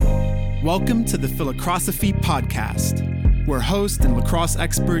Welcome to the Philocrosophy Podcast, where host and lacrosse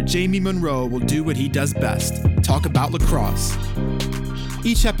expert Jamie Monroe will do what he does best, talk about lacrosse.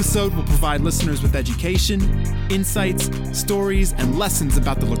 Each episode will provide listeners with education, insights, stories, and lessons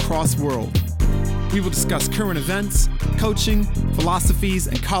about the lacrosse world. We will discuss current events, coaching, philosophies,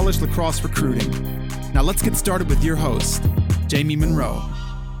 and college lacrosse recruiting. Now let's get started with your host, Jamie Monroe.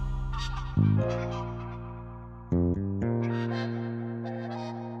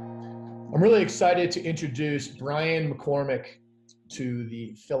 I'm really excited to introduce Brian McCormick to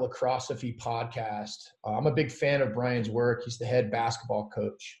the Philocrosophy Podcast. I'm a big fan of Brian's work. He's the head basketball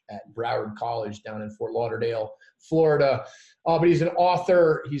coach at Broward College down in Fort Lauderdale, Florida. But he's an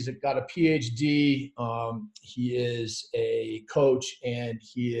author. He's got a PhD. He is a coach, and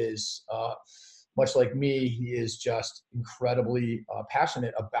he is, much like me, he is just incredibly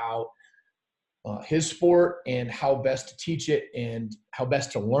passionate about his sport and how best to teach it and how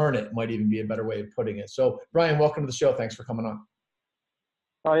best to learn it might even be a better way of putting it. So, Brian, welcome to the show. Thanks for coming on.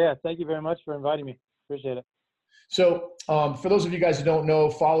 Oh, yeah. Thank you very much for inviting me. Appreciate it. So for those of you guys who don't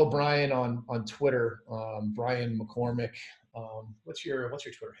know, follow Brian on Twitter, Brian McCormick. What's your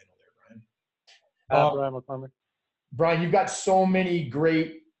Twitter handle there, Brian? Brian McCormick. Brian, you've got so many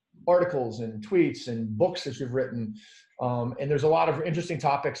great articles and tweets and books that you've written. And there's a lot of interesting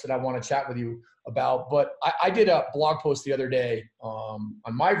topics that I want to chat with you about. But I did a blog post the other day on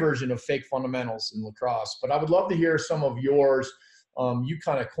my version of fake fundamentals in lacrosse. But I would love to hear some of yours. You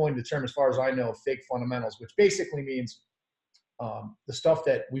kind of coined the term, as far as I know, fake fundamentals, which basically means the stuff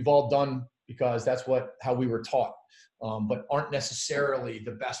that we've all done because that's how we were taught, but aren't necessarily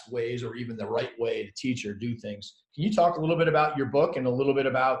the best ways or even the right way to teach or do things. Can you talk a little bit about your book and a little bit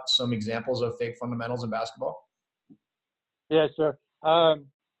about some examples of fake fundamentals in basketball? Yeah, sure.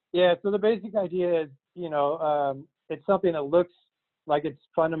 So the basic idea is, it's something that looks like it's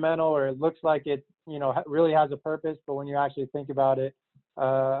fundamental, or it looks like it, really has a purpose, but when you actually think about it,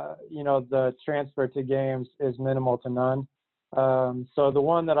 the transfer to games is minimal to none. So the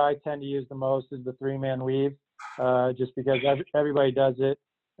one that I tend to use the most is the three-man weave, just because everybody does it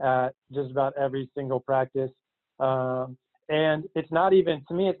at just about every single practice. And it's not even,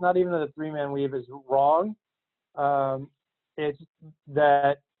 to me, it's not even that the three-man weave is wrong. It's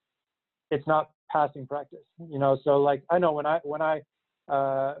that it's not passing practice, so like, I know when I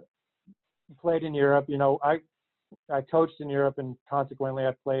played in Europe, I coached in Europe, and consequently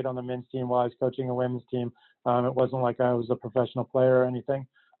I played on the men's team while I was coaching a women's team. It wasn't like I was a professional player or anything.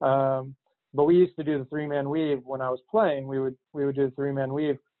 But we used to do the three-man weave when I was playing. We would do the three-man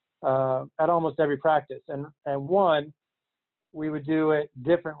weave at almost every practice. And we would do it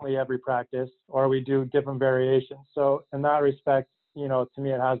differently every practice, or we do different variations. So in that respect, to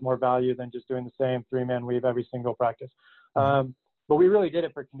me, it has more value than just doing the same three-man weave every single practice. But we really did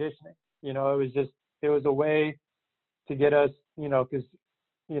it for conditioning. It was a way to get us, because,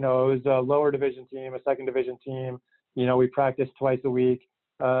 it was a lower division team, a second division team, we practiced twice a week,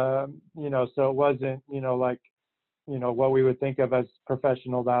 so it wasn't, what we would think of as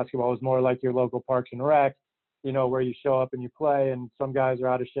professional basketball. It was more like your local Parks and Rec, where you show up and you play, and some guys are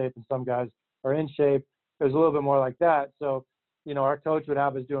out of shape and some guys are in shape. It was a little bit more like that. So, our coach would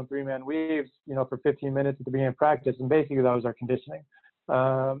have us doing three-man weaves, for 15 minutes at the beginning of practice, and basically that was our conditioning.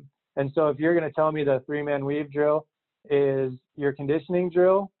 And so if you're going to tell me the three-man weave drill is your conditioning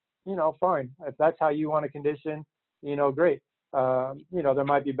drill, fine. If that's how you want to condition, great. There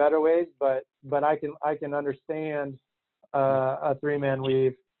might be better ways, but I can understand a three-man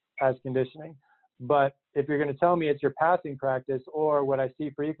weave as conditioning. But if you're going to tell me it's your passing practice, or what I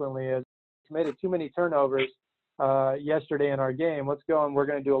see frequently is committed too many turnovers yesterday in our game, let's go and we're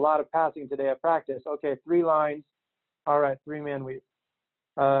going to do a lot of passing today at practice. Okay, 3 lines. All right, three-man weave.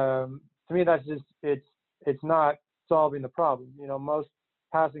 To me, that's just, it's not solving the problem. Most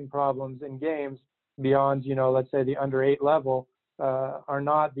passing problems in games beyond, let's say the under 8 level, are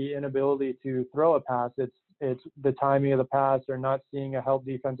not the inability to throw a pass. It's the timing of the pass, or not seeing a help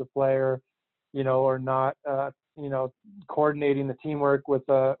defensive player, or not, coordinating the teamwork with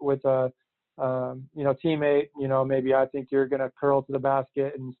a teammate. Maybe I think you're going to curl to the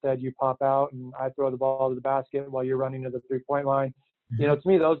basket, and instead you pop out and I throw the ball to the basket while you're running to the 3-point line. To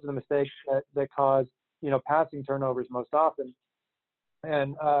me, those are the mistakes that cause, passing turnovers most often.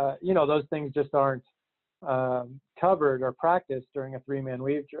 And, those things just aren't covered or practiced during a three-man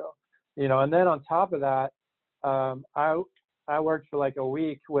weave drill. And then on top of that, I worked for like a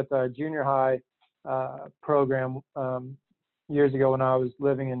week with a junior high program years ago when I was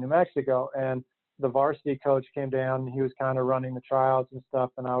living in New Mexico, and the varsity coach came down, and he was kind of running the tryouts and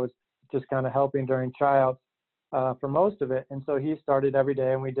stuff, and I was just kind of helping during tryouts. for most of it. And so he started every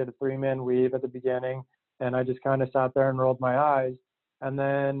day, and we did a 3-man weave at the beginning, and I just kind of sat there and rolled my eyes. And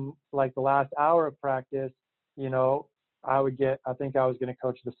then like the last hour of practice, I think I was going to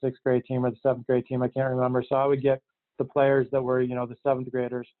coach the 6th grade team or the 7th grade team. I can't remember. So I would get the players that were, the 7th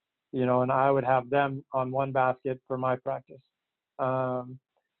graders, and I would have them on one basket for my practice.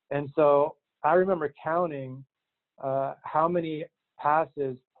 And so I remember counting how many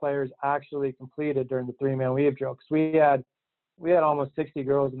passes players actually completed during the 3-man weave drill. Because we had almost 60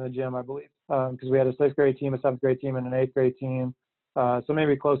 girls in the gym, I believe, because we had a 6th grade team, a 7th grade team, and an 8th grade team. So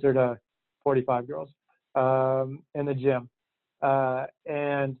maybe closer to 45 girls in the gym.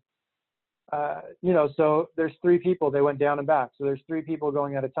 So there's 3 people, they went down and back. So there's 3 people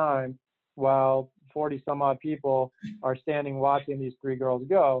going at a time while 40 some odd people are standing watching these 3 girls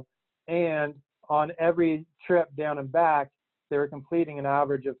go. And on every trip down and back, they were completing an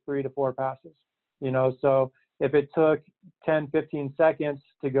average of 3 to 4 passes. So if it took 10, 15 seconds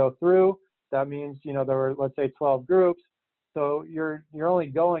to go through, that means, there were, let's say 12 groups. So you're only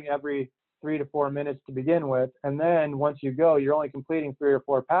going every 3 to 4 minutes to begin with. And then once you go, you're only completing 3 or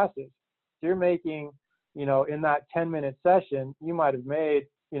 4 passes. So you're making, in that 10-minute session, you might have made,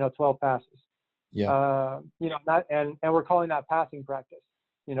 12 passes. Yeah. And we're calling that passing practice.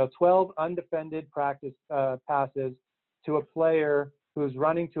 12 undefended practice passes to a player who's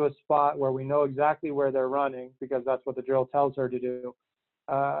running to a spot where we know exactly where they're running, because that's what the drill tells her to do.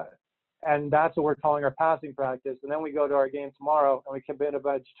 And that's what we're calling our passing practice. And then we go to our game tomorrow and we commit a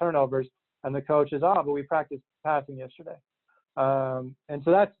bunch of turnovers, and the coach is, but we practiced passing yesterday. And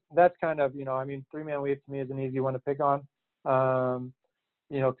so that's kind of, 3-man weave to me is an easy one to pick on.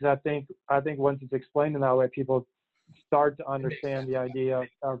 Because I think once it's explained in that way, people start to understand the idea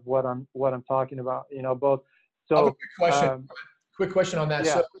of what I'm talking about. Both. So I have a quick question. Quick question on that.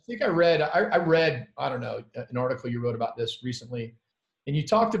 Yeah. So I think I read, I don't know, an article you wrote about this recently, and you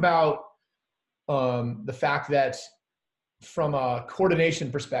talked about the fact that from a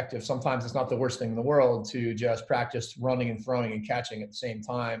coordination perspective, sometimes it's not the worst thing in the world to just practice running and throwing and catching at the same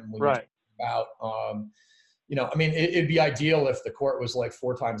time. When right. you talk about, it'd be ideal if the court was like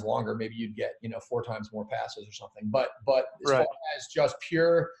 4 times longer. Maybe you'd get, 4 times more passes or something. But as right. far as just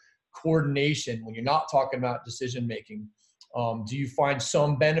pure coordination, when you're not talking about decision making, do you find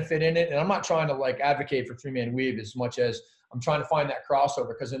some benefit in it? And I'm not trying to like advocate for 3-man weave as much as I'm trying to find that crossover,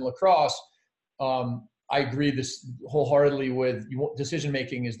 because in lacrosse, I agree this wholeheartedly with decision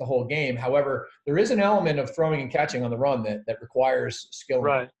making is the whole game. However, there is an element of throwing and catching on the run that requires skill.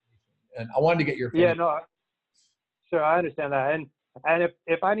 Right. And I wanted to get your opinion. Yeah, no, sure, I understand that. And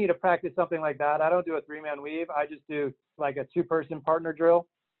if I need to practice something like that, I don't do a 3-man weave. I just do like a 2-person partner drill,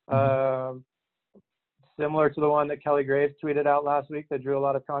 similar to the one that Kelly Graves tweeted out last week that drew a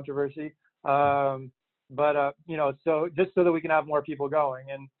lot of controversy. So just so that we can have more people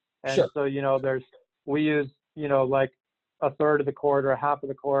going. And Sure. So, we use, like a third of the court or a half of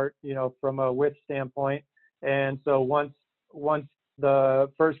the court, from a width standpoint. And so once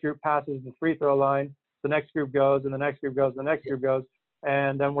the first group passes the free throw line, the next group goes, and the next group goes, and the next group goes.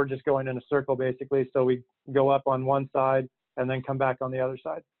 And then we're just going in a circle, basically. So we go up on one side and then come back on the other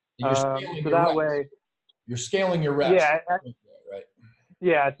side. So that way, you're scaling your reps. Yeah. Right.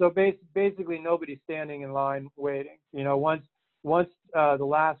 Yeah. So basically nobody's standing in line waiting. Once the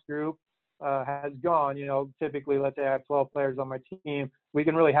last group has gone, typically, let's say I have 12 players on my team, we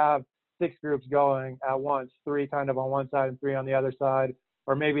can really have 6 groups going at once, 3 kind of on one side and 3 on the other side.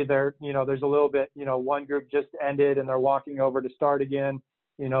 Or maybe there's a little bit, one group just ended and they're walking over to start again.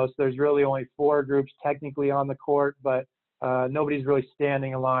 So there's really only 4 groups technically on the court, but nobody's really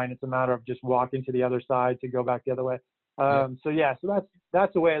standing in line. It's a matter of just walking to the other side to go back the other way. So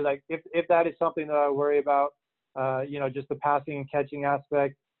that's the way, like, if that is something that I worry about, just the passing and catching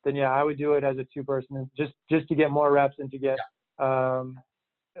aspect, then yeah, I would do it as a 2-person, just to get more reps and to get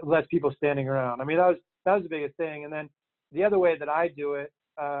less people standing around. I mean, that was the biggest thing. And then the other way that I do it,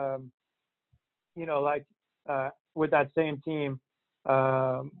 with that same team,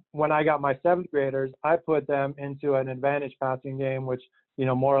 when I got my 7th graders, I put them into an advantage passing game, which,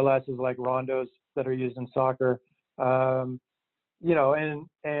 more or less is like rondos that are used in soccer. And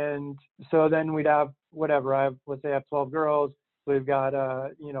so then we'd have whatever, let's say I have 12 girls. So we've got,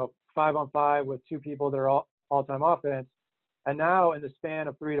 5-on-5 with 2 people that are all-time offense. And now in the span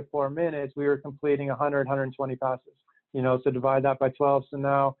of 3 to 4 minutes, we were completing 100, 120 passes, so divide that by 12. So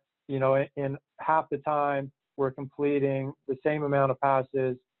now, in half the time, we're completing the same amount of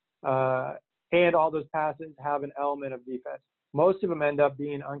passes, and all those passes have an element of defense. Most of them end up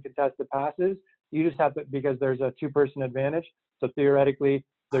being uncontested passes. You just have to, because there's a 2-person advantage. So theoretically,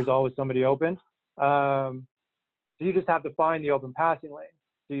 there's always somebody open. So you just have to find the open passing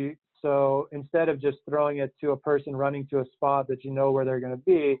lane. So instead of just throwing it to a person running to a spot that you know where they're going to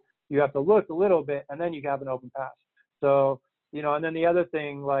be, you have to look a little bit, and then you have an open pass. So, and then the other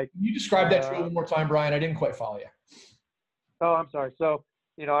thing, like. Can you describe that drill one more time, Brian? I didn't quite follow you. Oh, I'm sorry. So,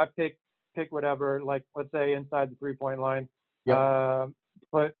 I pick whatever, like, let's say inside the 3-point line. Yep.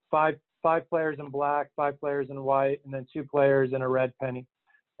 Put five players in black, 5 players in white, and then 2 players in a red penny.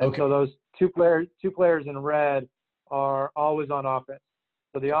 And so those two players in red are always on offense.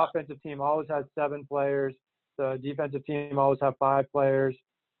 So the offensive team always has 7 players. The defensive team always have 5 players.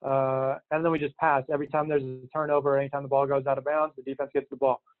 And then we just pass. Every time there's a turnover, anytime the ball goes out of bounds, the defense gets the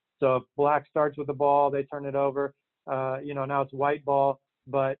ball. So if black starts with the ball, they turn it over. Now it's white ball,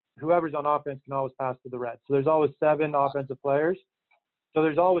 but whoever's on offense can always pass to the red. So there's always 7 offensive players. So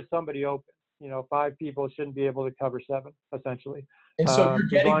there's always somebody open. 5 people shouldn't be able to cover 7, essentially. And so you're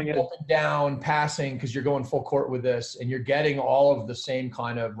getting up and down, passing, because you're going full court with this, and you're getting all of the same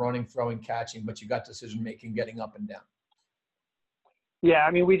kind of running, throwing, catching, but you got decision-making getting up and down. Yeah, I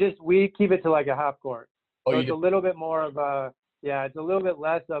mean, we keep it to like a half court. Oh, so it's a little bit more of it's a little bit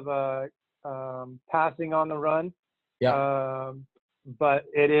less of a passing on the run. Yeah. But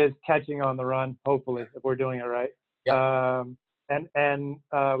it is catching on the run, hopefully, if we're doing it right. Yeah. And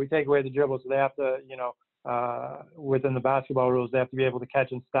we take away the dribble, so they have to, within the basketball rules, they have to be able to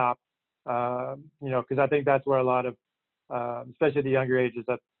catch and stop. Because I think that's where a lot of, especially at the younger ages,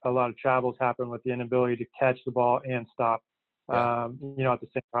 that a lot of travels happen with the inability to catch the ball and stop. Yeah. At the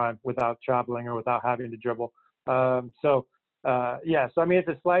same time without traveling or without having to dribble. So I mean, it's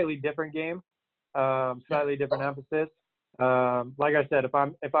a slightly different game, slightly different emphasis. Like I said, if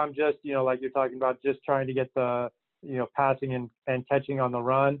I'm just, like you're talking about, just trying to get the, passing and catching on the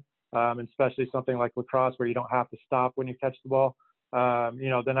run, especially something like lacrosse where you don't have to stop when you catch the ball,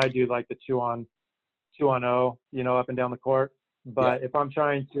 then I do like the 2-on-0, up and down the court. But if I'm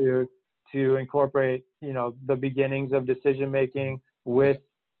trying to incorporate, the beginnings of decision making with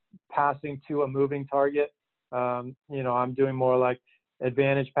passing to a moving target, I'm doing more like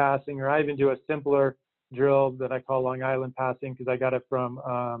advantage passing, or I even do a simpler drill that I call Long Island passing, because I got it from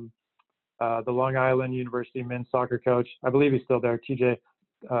the Long Island University men's soccer coach. I believe he's still there, TJ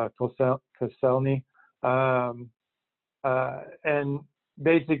Koselny. And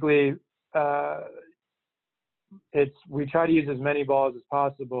basically, we try to use as many balls as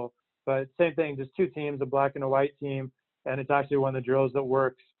possible. But same thing, just 2 teams, a black and a white team, and it's actually one of the drills that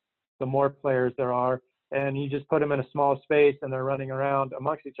works the more players there are. And you just put them in a small space, and they're running around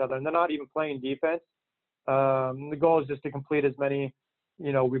amongst each other, and they're not even playing defense. The goal is just to complete as many,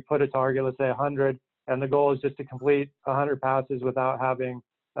 we put a target, let's say 100, and the goal is just to complete 100 passes without having,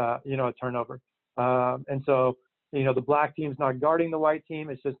 a turnover. And so, the black team's not guarding the white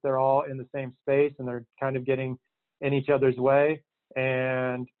team. It's just they're all in the same space, and they're kind of getting in each other's way.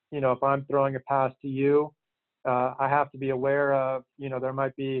 And, if I'm throwing a pass to you, I have to be aware of, there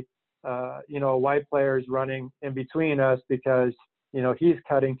might be, a white player's running in between us because, he's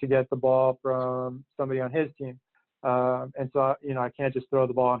cutting to get the ball from somebody on his team. And so, I can't just throw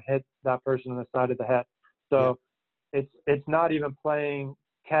the ball and hit that person on the side of the head. So it's not even playing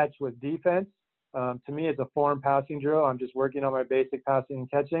catch with defense. To me, it's a form passing drill. I'm just working on my basic passing and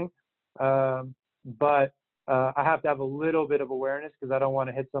catching. But I have to have a little bit of awareness because I don't want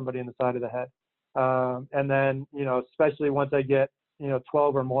to hit somebody in the side of the head. And then, especially once I get,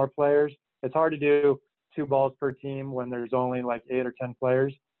 12 or more players, it's hard to do 2 balls per team when there's only like 8 or 10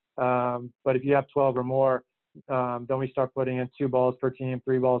 players. But if you have 12 or more, then we start putting in 2 balls per team,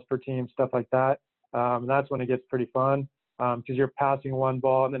 3 balls per team, stuff like that. And that's when it gets pretty fun because you're passing one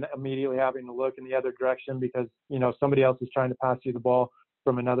ball and then immediately having to look in the other direction because, somebody else is trying to pass you the ball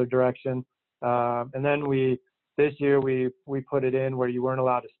from another direction. And then this year we put it in where you weren't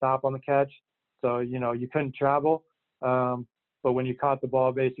allowed to stop on the catch. So, you couldn't travel. But when you caught the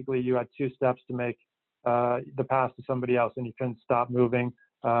ball, basically you had 2 steps to make the pass to somebody else and you couldn't stop moving,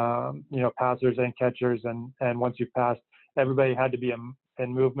 passers and catchers. And once you passed, everybody had to be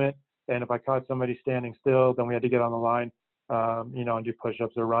in movement. And if I caught somebody standing still, then we had to get on the line, and do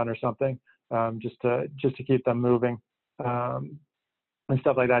push-ups or run or something, just to keep them moving, and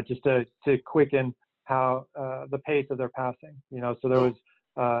stuff like that, just to quicken how the pace of their passing. So there was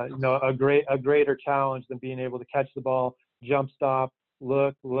a greater challenge than being able to catch the ball, jump stop,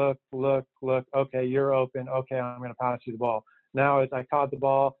 look. Okay, you're open. Okay, I'm going to pass you the ball. Now as I caught the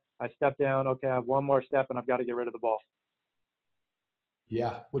ball, I step down. Okay, I have one more step and I've got to get rid of the ball.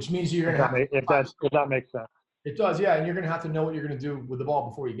 Yeah, which means you're going to have if that makes sense. It does, yeah, and you're going to have to know what you're going to do with the ball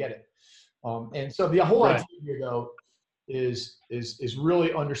before you get it. And so the whole idea here, though, is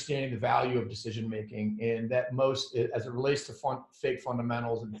really understanding the value of decision making, and that most as it relates to fake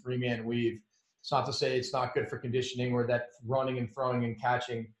fundamentals and three-man weave. It's not to say it's not good for conditioning, or that running and throwing and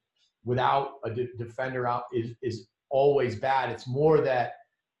catching without a defender out is always bad. It's more that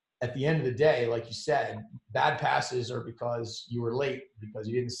at the end of the day, like you said, bad passes are because you were late, because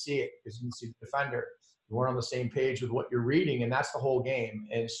you didn't see it, because you didn't see the defender. You weren't on the same page with what you're reading, and that's the whole game.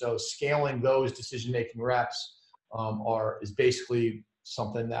 And so scaling those decision-making reps is basically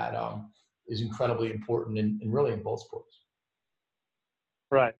something that is incredibly important in really in both sports.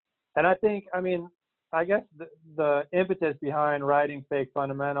 Right. And I think, I guess the impetus behind writing Fake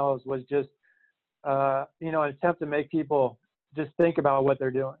Fundamentals was just, an attempt to make people just think about what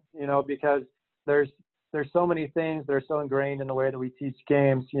they're doing, because there's so many things that are so ingrained in the way that we teach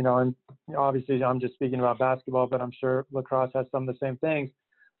games, and obviously I'm just speaking about basketball, but I'm sure lacrosse has some of the same things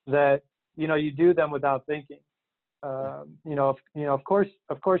that, you do them without thinking. Of course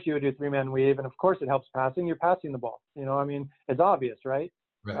you would do three-man weave, and of course it helps passing. You're passing the ball, it's obvious, right?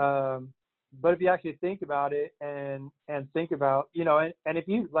 Right. But if you actually think about it and think about, and if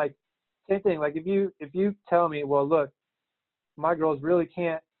you like, same thing, like if you tell me, well, look, my girls really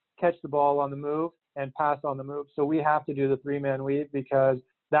can't catch the ball on the move and pass on the move, so we have to do the three-man weave because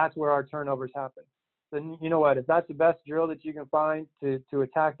that's where our turnovers happen. Then you know what? If that's the best drill that you can find to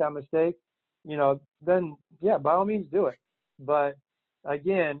attack that mistake, then yeah, by all means do it. But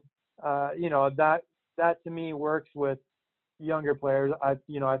again, that to me works with younger players. I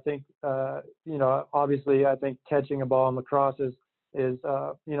think obviously I think catching a ball in lacrosse is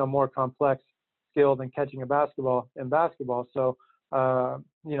more complex skill than catching a basketball in basketball. So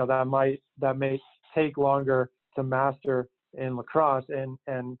that may take longer to master in lacrosse, and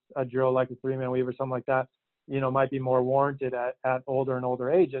a drill like a three-man weave or something like that, might be more warranted at older and older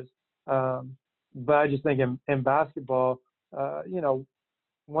ages. But I just think in basketball,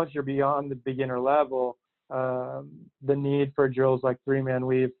 once you're beyond the beginner level, the need for drills like three-man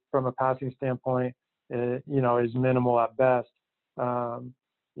weave from a passing standpoint, is minimal at best. But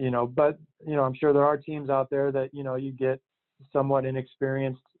I'm sure there are teams out there that, you get somewhat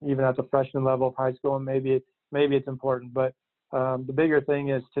inexperienced even at the freshman level of high school, and maybe it's important. But the bigger thing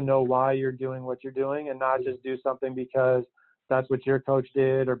is to know why you're doing what you're doing, and not just do something because that's what your coach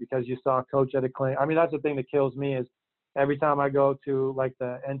did or because you saw a coach at a clinic. That's the thing that kills me is every time I go to like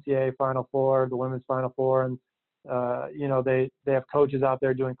the NCAA Final Four, the women's Final Four, and they have coaches out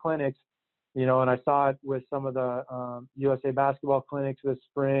there doing clinics, and I saw it with some of the USA basketball clinics this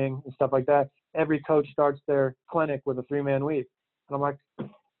spring and stuff like that. Every coach starts their clinic with a three-man weave. And I'm like,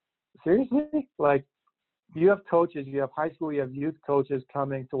 seriously? Like, you have coaches, you have high school, you have youth coaches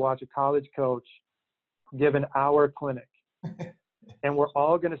coming to watch a college coach give an hour clinic. And we're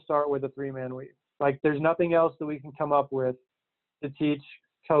all going to start with a three-man weave. Like, there's nothing else that we can come up with to teach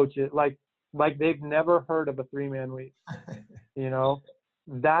coaches. Like they've never heard of a three-man weave.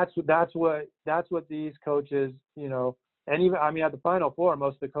 That's what these coaches, and even, at the Final Four,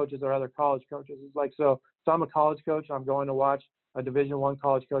 most of the coaches are other college coaches. It's like, so I'm a college coach. I'm going to watch a Division I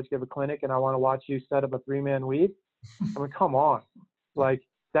college coach give a clinic, and I want to watch you set up a three-man weave. Come on. Like,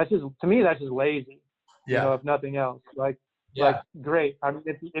 to me, that's just lazy. Yeah. If nothing else. Like, great.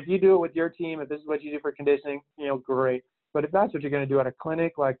 If you do it with your team, if this is what you do for conditioning, great. But if that's what you're going to do at a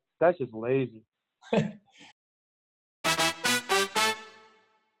clinic, like, that's just lazy.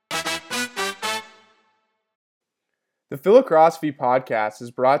 The Philocrosophy podcast is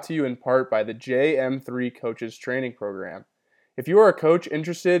brought to you in part by the JM3 Coaches Training Program. If you are a coach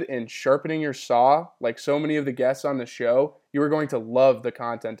interested in sharpening your saw, like so many of the guests on the show, you are going to love the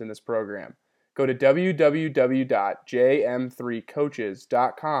content in this program. Go to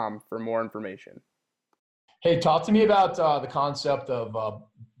www.jm3coaches.com for more information. Hey, talk to me about the concept of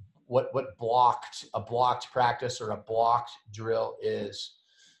what a blocked practice or a blocked drill is.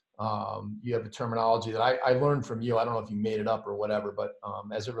 You have a terminology that I learned from you. I don't know if you made it up or whatever, but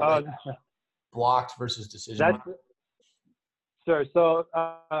as it relates to blocked versus decision. Sure. So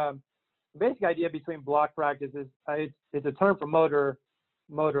basic idea between block practice is it's a term for motor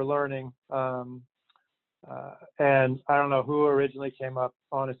learning. And I don't know who originally came up,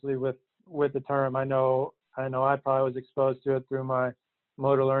 honestly, with the term. I know I probably was exposed to it through my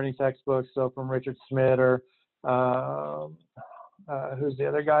motor learning textbooks. So from Richard Smith or who's the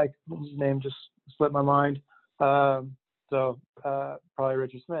other guy? His name just slipped my mind. Probably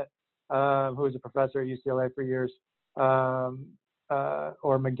Richard Smith, who was a professor at UCLA for years, or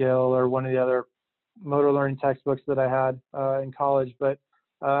McGill, or one of the other motor learning textbooks that I had in college. But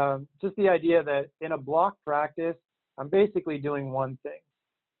just the idea that in a block practice, I'm basically doing one thing.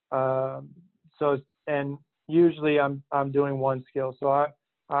 usually I'm doing one skill. So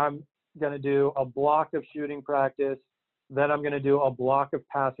I'm going to do a block of shooting practice. Then I'm going to do a block of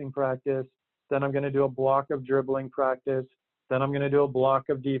passing practice. Then I'm going to do a block of dribbling practice. Then I'm going to do a block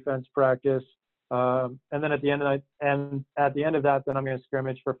of defense practice. And then at the end of that, then I'm going to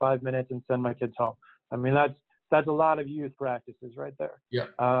scrimmage for 5 minutes and send my kids home. I mean, that's a lot of youth practices right there. Yeah.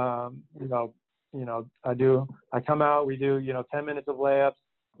 I come out, we do, 10 minutes of layups.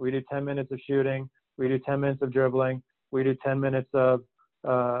 We do 10 minutes of shooting. We do 10 minutes of dribbling. We do 10 minutes of,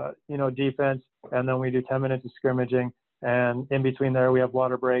 defense. And then we do 10 minutes of scrimmaging. And in between there, we have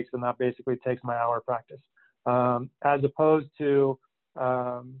water breaks, and that basically takes my hour of practice. As opposed to,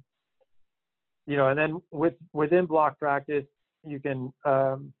 and then within block practice, you can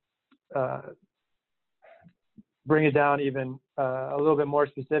bring it down even a little bit more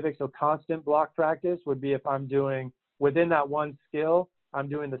specific. So constant block practice would be if I'm doing within that one skill, I'm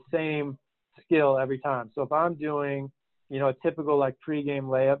doing the same skill every time. So if I'm doing, a typical like pregame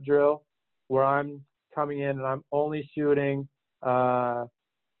layup drill where I'm coming in and I'm only shooting,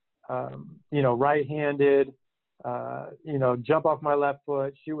 right-handed, jump off my left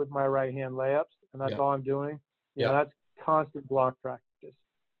foot, shoot with my right hand layups, and that's all I'm doing. That's constant block practice.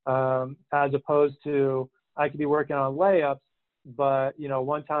 As opposed to, I could be working on layups, but,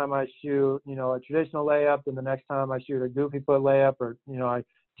 one time I shoot, a traditional layup, and the next time I shoot a goofy foot layup, or, I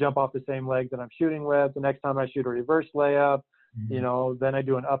jump off the same leg that I'm shooting with. The next time I shoot a reverse layup, then I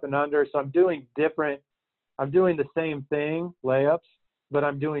do an up and under. So I'm doing the same thing, layups, but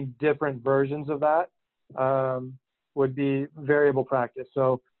I'm doing different versions of that, would be variable practice.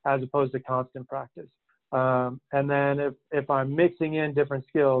 So as opposed to constant practice. And then if I'm mixing in different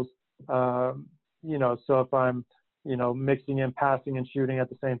skills, so if I'm, mixing in passing and shooting at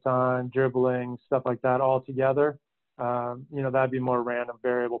the same time, dribbling, stuff like that all together, that'd be more random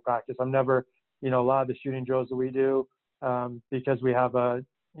variable practice. I'm never, a lot of the shooting drills that we do, because we have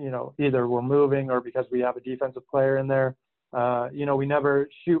either we're moving or because we have a defensive player in there, we never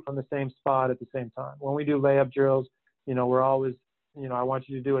shoot from the same spot at the same time. When we do layup drills, we're always, I want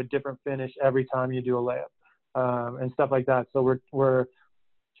you to do a different finish every time you do a layup, and stuff like that. So we're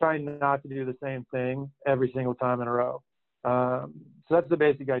trying not to do the same thing every single time in a row. So that's the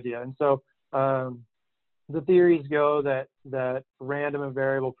basic idea. And so the theories go that random and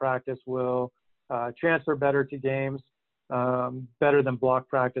variable practice will transfer better to games, better than block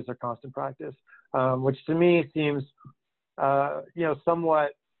practice or constant practice, which to me seems,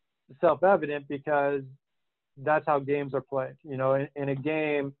 somewhat self-evident, because that's how games are played. In a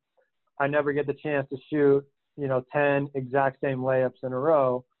game, I never get the chance to shoot, 10 exact same layups in a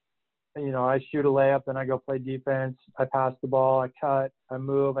row. I shoot a layup, then I go play defense. I pass the ball, I cut, I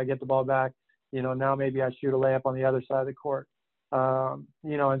move, I get the ball back. Now maybe I shoot a layup on the other side of the court. And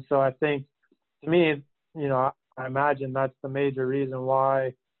so I think, to me, I imagine that's the major reason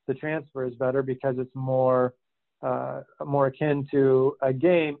why the transfer is better, because it's more akin to a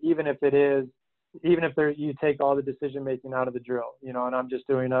game, even if you take all the decision making out of the drill, and I'm just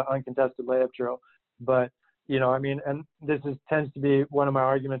doing an uncontested layup drill. But, and this tends to be one of my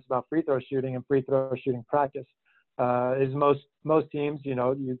arguments about free throw shooting and free throw shooting practice, is most teams,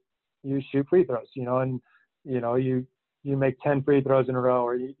 you shoot free throws, and, you make 10 free throws in a row,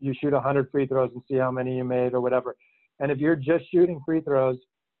 or you shoot 100 free throws and see how many you made or whatever. And if you're just shooting free throws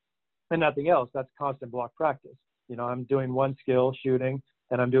and nothing else, that's constant block practice. I'm doing one skill, shooting,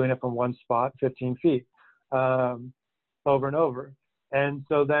 and I'm doing it from one spot, 15 feet, over and over. And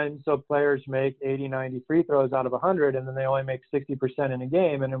so players make 80, 90 free throws out of 100, and then they only make 60% in a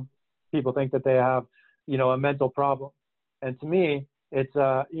game. And people think that they have, a mental problem. And to me, it's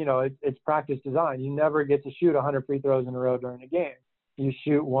practice design. You never get to shoot 100 free throws in a row during a game. You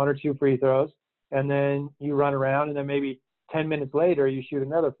shoot one or two free throws, and then you run around, and then maybe 10 minutes later, you shoot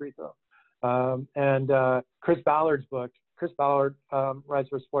another free throw. Chris Ballard's book, Chris Ballard writes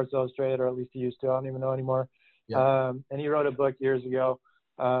for Sports Illustrated, or at least he used to. I don't even know anymore. Yeah. And he wrote a book years ago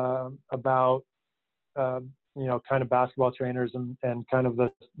about, kind of basketball trainers and kind of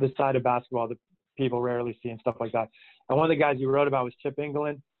the side of basketball that people rarely see and stuff like that. And one of the guys he wrote about was Chip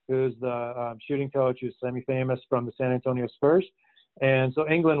England, who's the shooting coach who's semi-famous from the San Antonio Spurs. And so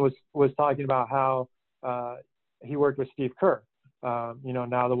England was talking about how he worked with Steve Kerr,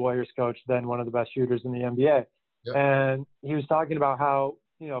 now the Warriors coach, then one of the best shooters in the NBA. Yep. And he was talking about how,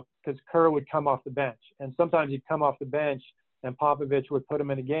 because Kerr would come off the bench, and sometimes he'd come off the bench and Popovich would put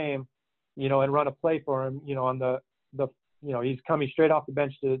him in a game, and run a play for him, on the he's coming straight off the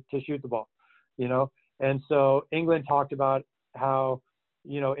bench to shoot the ball, And so England talked about how,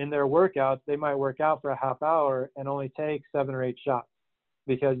 in their workouts, they might work out for a half hour and only take 7 or 8 shots,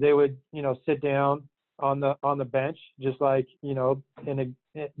 because they would, sit down, on the bench, just like,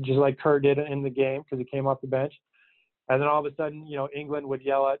 just like Kerr did in the game because he came off the bench. And then all of a sudden, England would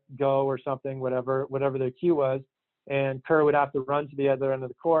yell at go or something, whatever their cue was. And Kerr would have to run to the other end of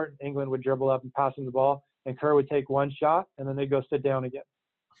the court. England would dribble up and pass him the ball. And Kerr would take one shot and then they'd go sit down again.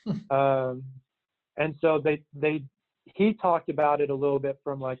 And so he talked about it a little bit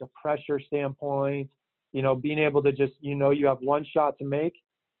from like a pressure standpoint, being able to just, you have one shot to make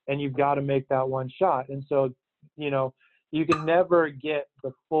and you've got to make that one shot. And so, you can never get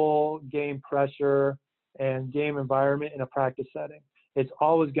the full game pressure and game environment in a practice setting. It's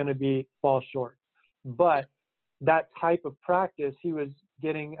always going to fall short. But that type of practice, he was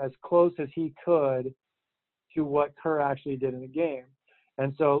getting as close as he could to what Kerr actually did in the game.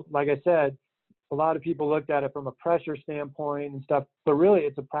 And so, like I said, a lot of people looked at it from a pressure standpoint and stuff, but really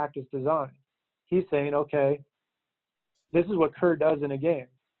it's a practice design. He's saying, okay, this is what Kerr does in a game.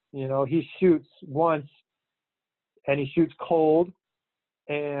 He shoots once and he shoots cold,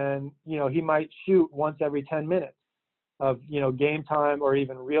 and, he might shoot once every 10 minutes of, game time or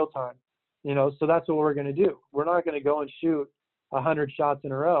even real time, so that's what we're going to do. We're not going to go and shoot 100 shots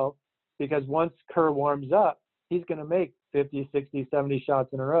in a row, because once Kerr warms up, he's going to make 50, 60, 70 shots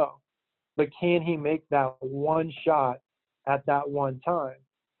in a row. But can he make that one shot at that one time?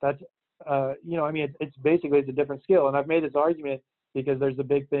 That's, it's basically, it's a different skill. And I've made this argument because there's a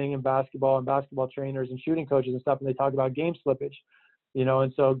big thing in basketball and basketball trainers and shooting coaches and stuff, and they talk about game slippage,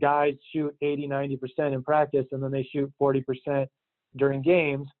 and so guys shoot 80, 90% in practice, and then they shoot 40% during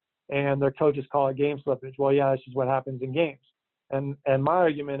games, and their coaches call it game slippage. Well, yeah, that's just what happens in games. And my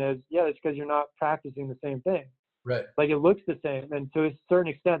argument is, yeah, it's because you're not practicing the same thing. Right. Like, it looks the same. And to a certain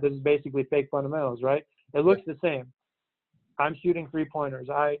extent, this is basically fake fundamentals, right? It looks the same. I'm shooting 3-pointers.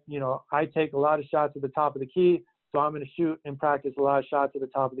 I take a lot of shots at the top of the key. So I'm going to shoot in practice a lot of shots at the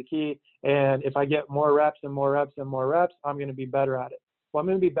top of the key. And if I get more reps and more reps and more reps, I'm going to be better at it. Well, I'm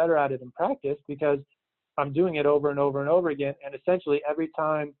going to be better at it in practice because I'm doing it over and over and over again. And essentially every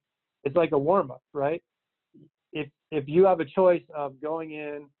time it's like a warm-up, right? If you have a choice of going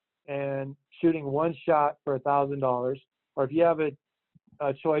in and shooting one shot for $1,000, or if you have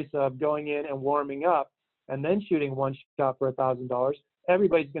a choice of going in and warming up and then shooting one shot for $1,000,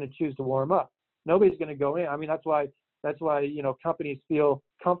 everybody's going to choose to warm up. Nobody's going to go in. I mean, that's why companies feel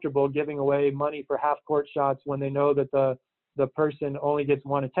comfortable giving away money for half-court shots when they know that the person only gets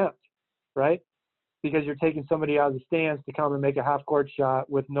one attempt, right? Because you're taking somebody out of the stands to come and make a half-court shot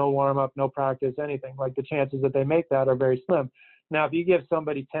with no warm-up, no practice, anything. Like, the chances that they make that are very slim. Now, if you give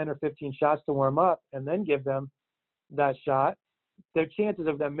somebody 10 or 15 shots to warm up and then give them that shot, their chances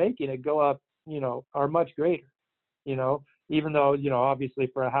of them making it go up, are much greater, even though, obviously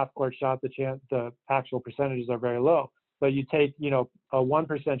for a half-court shot, the actual percentages are very low. But you take, a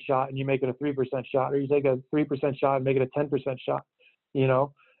 1% shot and you make it a 3% shot, or you take a 3% shot and make it a 10% shot,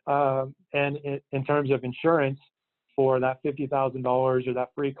 and in terms of insurance for that $50,000 or that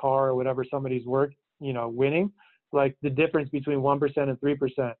free car or whatever somebody's worth, winning, like, the difference between 1% and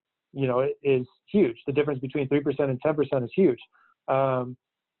 3%, is huge. The difference between 3% and 10% is huge.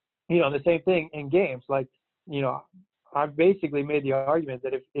 The same thing in games. Like, I've basically made the argument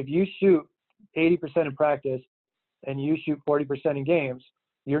that if you shoot 80% in practice and you shoot 40% in games,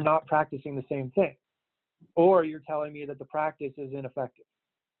 you're not practicing the same thing. Or you're telling me that the practice is ineffective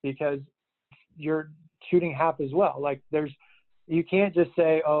because you're shooting half as well. Like, you can't just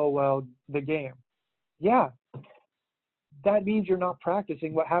say, oh, well, the game. Yeah, that means you're not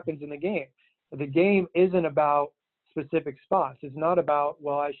practicing what happens in the game. The game isn't about specific spots. It's not about,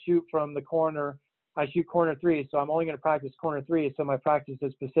 well, I shoot from the corner, I shoot corner three, so I'm only going to practice corner three, so my practice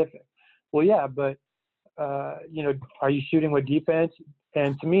is specific. Well, yeah, but, are you shooting with defense?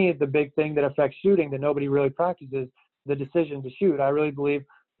 And to me, the big thing that affects shooting that nobody really practices, the decision to shoot. I really believe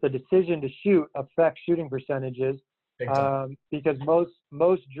the decision to shoot affects shooting percentages because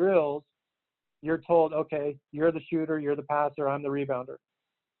most drills, you're told, okay, you're the shooter, you're the passer, I'm the rebounder.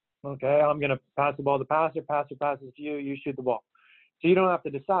 Okay, I'm going to pass the ball to the passer passes to you, you shoot the ball. So you don't have to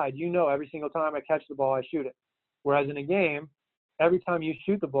decide. Every single time I catch the ball, I shoot it. Whereas in a game, every time you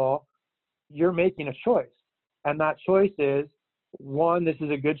shoot the ball, you're making a choice. And that choice is, one, this is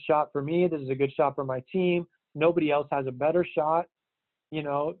a good shot for me. This is a good shot for my team. Nobody else has a better shot.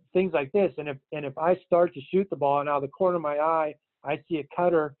 Things like this. And if I start to shoot the ball and out of the corner of my eye, I see a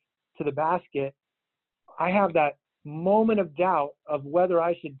cutter to the basket, I have that moment of doubt of whether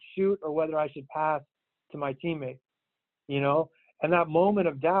I should shoot or whether I should pass to my teammate, and that moment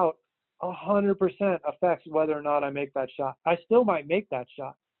of doubt 100% affects whether or not I make that shot. I still might make that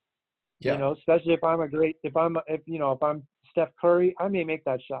shot, especially if I'm Steph Curry, I may make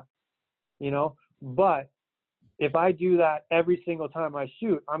that shot, But if I do that every single time I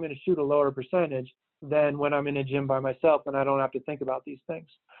shoot, I'm going to shoot a lower percentage than when I'm in a gym by myself and I don't have to think about these things.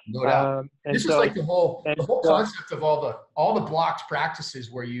 No doubt. This is like the whole concept of all the blocked practices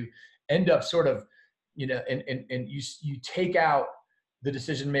where you end up sort of, and you take out the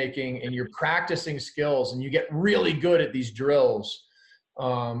decision making and you're practicing skills and you get really good at these drills.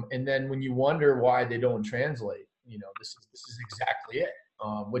 And then when you wonder why they don't translate, this is exactly it.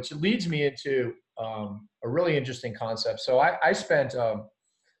 Which leads me into a really interesting concept. So I spent a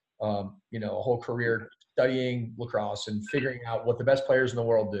whole career studying lacrosse and figuring out what the best players in the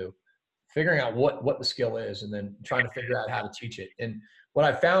world do, figuring out what the skill is, and then trying to figure out how to teach it. And what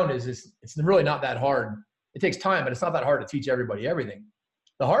I found is it's really not that hard. It takes time, but it's not that hard to teach everybody everything.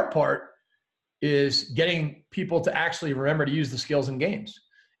 The hard part is getting people to actually remember to use the skills in games.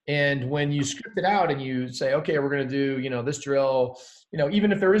 And when you script it out and you say, okay, we're going to do, this drill,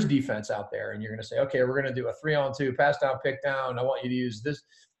 even if there is defense out there and you're going to say, okay, we're going to do a 3-on-2 pass down, pick down. I want you to use this,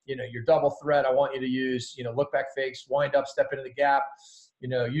 your double threat. I want you to use, look back fakes, wind up, step into the gap,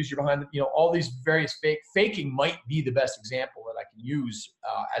 use your behind, all these various faking might be the best example that I can use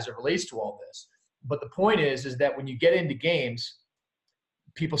as it relates to all this. But the point is that when you get into games,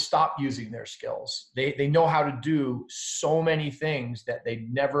 people stop using their skills. They know how to do so many things that they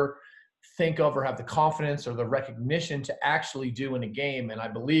never think of or have the confidence or the recognition to actually do in a game. And I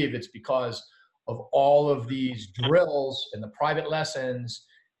believe it's because of all of these drills and the private lessons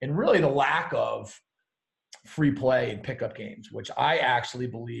and really the lack of free play and pickup games, which I actually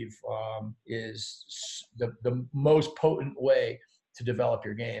believe is the most potent way to develop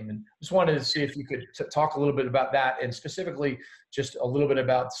your game. And just wanted to see if you could talk a little bit about that and specifically just a little bit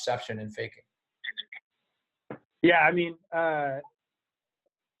about deception and faking. Yeah, I mean, I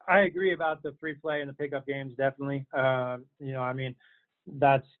agree about the free play and the pickup games, definitely. That's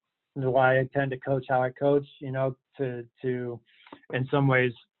why I tend to coach how I coach, to in some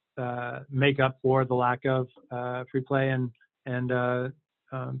ways make up for the lack of free play and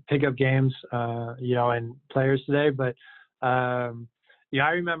pickup games, and players today. But I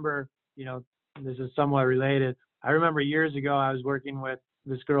remember, this is somewhat related. I remember years ago, I was working with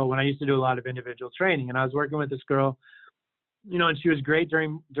this girl when I used to do a lot of individual training, and I was working with this girl, and she was great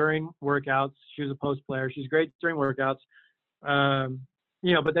during workouts. She was a post player. She's great during workouts.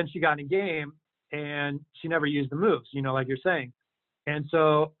 But then she got in a game and she never used the moves, like you're saying. And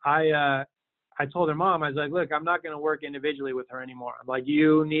so I told her mom, I was like, look, I'm not going to work individually with her anymore. I'm like,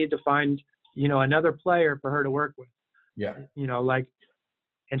 you need to find, another player for her to work with. Yeah.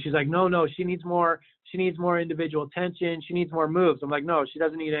 And she's like, no, she needs more individual attention. She needs more moves. I'm like, no, she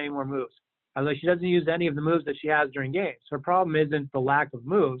doesn't need any more moves. I was like, she doesn't use any of the moves that she has during games. Her problem isn't the lack of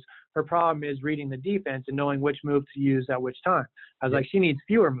moves. Her problem is reading the defense and knowing which move to use at which time. I was like, she needs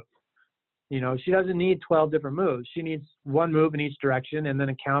fewer moves. She doesn't need 12 different moves. She needs one move in each direction and then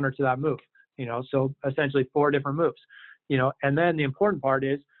a counter to that move. So essentially 4 different moves. And then the important part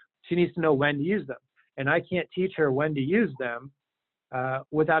is she needs to know when to use them. And I can't teach her when to use them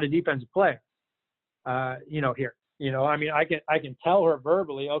without a defensive player, here. I can tell her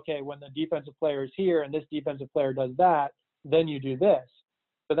verbally, okay, when the defensive player is here and this defensive player does that, then you do this.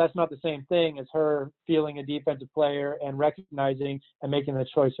 But that's not the same thing as her feeling a defensive player and recognizing and making the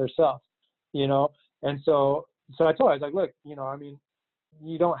choice herself, And so I told her, I was like, look, you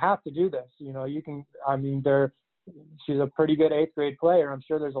don't have to do this. You can, she's a pretty good 8th grade player. I'm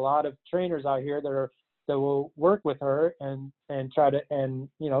sure there's a lot of trainers out here that will work with her and try to,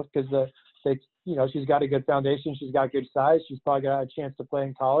 because she's got a good foundation. She's got good size. She's probably got a chance to play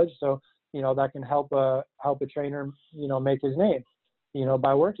in college. So, that can help a trainer, make his name,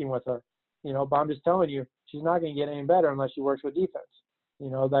 by working with her, but I'm just telling you, she's not going to get any better unless she works with defense.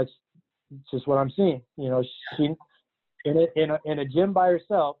 That's just what I'm seeing. She, in a gym by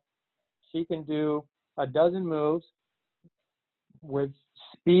herself, she can do a dozen moves with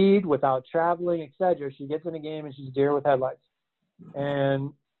speed, without traveling, etc. She gets in a game and she's deer with headlights.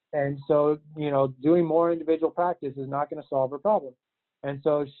 And so, doing more individual practice is not going to solve her problem. And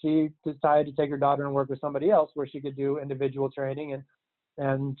so she decided to take her daughter and work with somebody else where she could do individual training.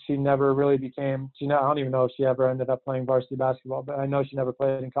 And she never really became, I don't even know if she ever ended up playing varsity basketball, but I know she never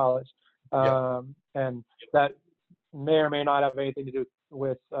played in college. And that may or may not have anything to do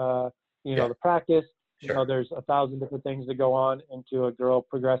with, the practice. Sure. There's 1,000 different things that go on into a girl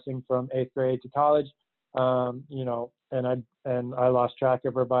progressing from 8th grade to college. And I lost track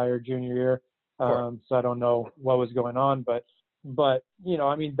of her by her junior year. So I don't know what was going on, but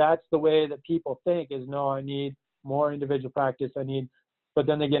that's the way that people think is, no, I need more individual practice. But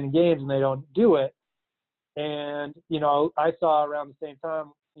then they get in games and they don't do it. And, I saw around the same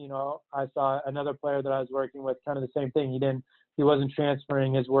time, I saw another player that I was working with, kind of the same thing. He wasn't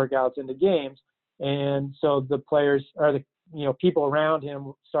transferring his workouts into games. And so the players, or the people around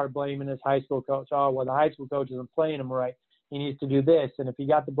him, start blaming his high school coach. Oh, well, the high school coach isn't playing him right. He needs to do this. And if he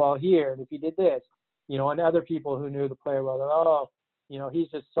got the ball here, and if he did this, and other people who knew the player well, he's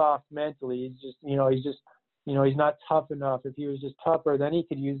just soft mentally. He's not tough enough. If he was just tougher, then he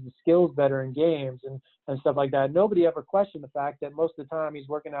could use the skills better in games and stuff like that. Nobody ever questioned the fact that most of the time he's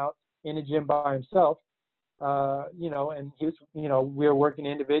working out in a gym by himself, and he was, we were working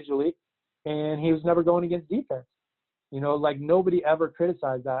individually, and he was never going against defense. Nobody ever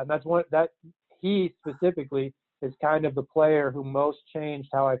criticized that. And that's one that he specifically is kind of the player who most changed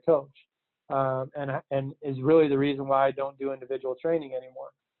how I coach, and is really the reason why I don't do individual training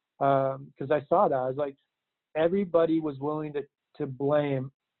anymore. Because I saw that. I was like, everybody was willing to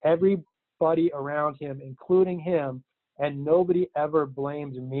blame everybody around him, including him, and nobody ever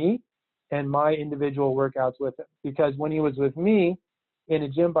blamed me and my individual workouts with him. Because when he was with me in a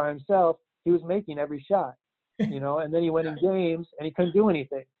gym by himself, he was making every shot, and then he went in games and he couldn't do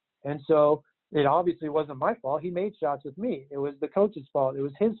anything. And so it obviously wasn't my fault. He made shots with me. It was the coach's fault. It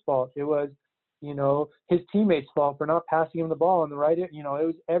was his fault. It was, his teammates' fault for not passing him the ball in the right, it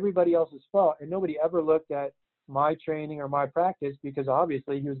was everybody else's fault. And nobody ever looked at my training or my practice, because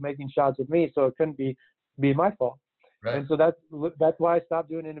obviously he was making shots with me, so it couldn't be my fault. Right. And so that's why I stopped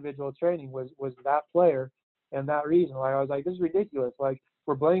doing individual training, was that player and that reason. Like, I was like, this is ridiculous. Like,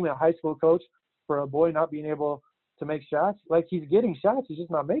 we're blaming a high school coach for a boy not being able to make shots. Like, he's getting shots, he's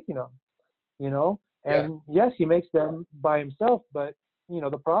just not making them, And yes, he makes them by himself, but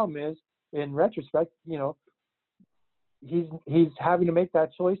the problem is, in retrospect, he's having to make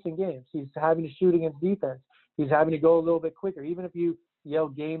that choice in games. He's having to shoot against defense. He's having to go a little bit quicker. Even if you yell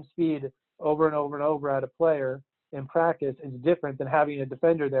game speed over and over and over at a player in practice, it's different than having a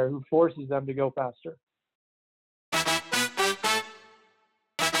defender there who forces them to go faster.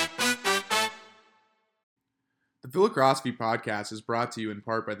 The Phil Lacrosse podcast is brought to you in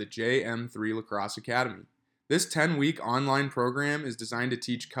part by the JM3 Lacrosse Academy. This 10-week online program is designed to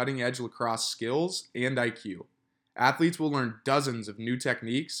teach cutting-edge lacrosse skills and IQ. Athletes will learn dozens of new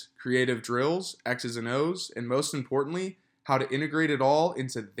techniques, creative drills, X's and O's, and most importantly, how to integrate it all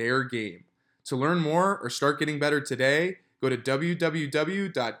into their game. To learn more or start getting better today, go to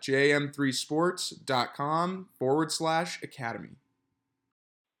www.jm3sports.com/academy.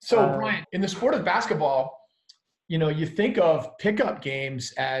 So, Brian, in the sport of basketball, you think of pickup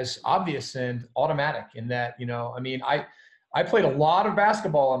games as obvious and automatic in that, I played a lot of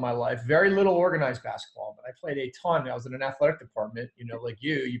basketball in my life, very little organized basketball, but I played a ton. I was in an athletic department, like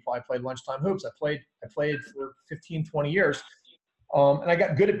you probably played lunchtime hoops. I played for 15, 20 years. And I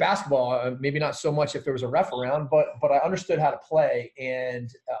got good at basketball, maybe not so much if there was a ref around, but I understood how to play.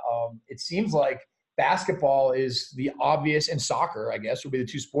 And it seems like basketball is the obvious, and soccer, I guess, would be the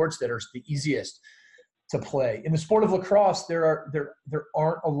two sports that are the easiest to play. In the sport of lacrosse, there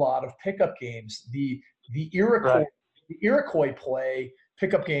aren't a lot of pickup games. The Iroquois play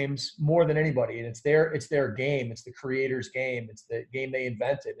pickup games more than anybody, and it's their game. It's the creator's game. It's the game they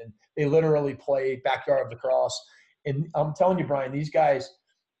invented, and they literally play backyard lacrosse. And I'm telling you, Brian, these guys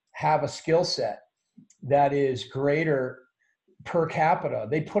have a skill set that is greater per capita.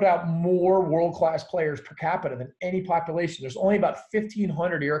 They put out more world-class players per capita than any population. There's only about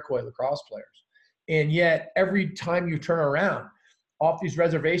 1,500 Iroquois lacrosse players, and yet every time you turn around off these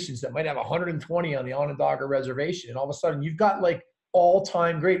reservations that might have 120 on the Onondaga reservation, and all of a sudden you've got like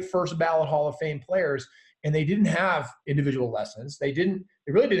all-time great first ballot Hall of Fame players, and they didn't have individual lessons. They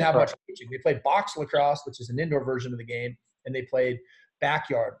really didn't have much teaching. They played box lacrosse, which is an indoor version of the game, and they played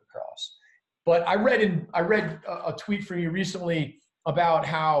backyard lacrosse. But I read a tweet from you recently about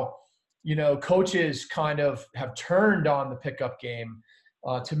how, coaches kind of have turned on the pickup game.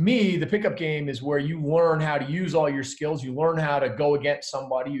 To me, the pickup game is where you learn how to use all your skills. You learn how to go against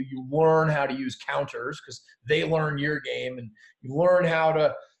somebody. You learn how to use counters because they learn your game, and you learn how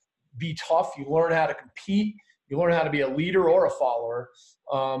to be tough. You learn how to compete. You learn how to be a leader or a follower.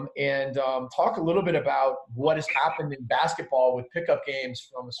 Talk a little bit about what has happened in basketball with pickup games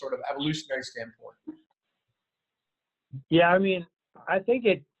from a sort of evolutionary standpoint. Yeah, I mean, I think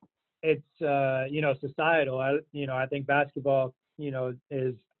it's societal. I think basketball,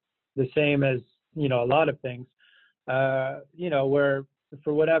 is the same as, a lot of things, where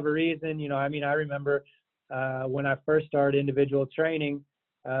for whatever reason, I remember when I first started individual training,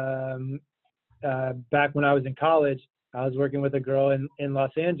 back when I was in college, I was working with a girl in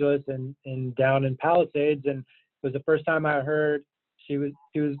Los Angeles and down in Palisades. And it was the first time I heard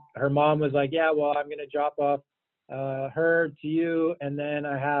her mom was like, yeah, well, I'm going to drop off her to you, and then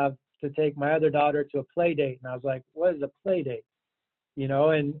I have to take my other daughter to a play date. And I was like, what is a play date? You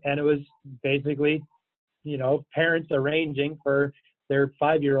know, and it was basically, you know, parents arranging for their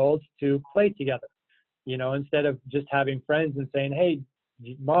 5-year-olds to play together, you know, instead of just having friends and saying, hey,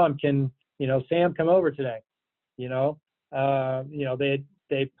 mom, can, you know, Sam come over today? You know,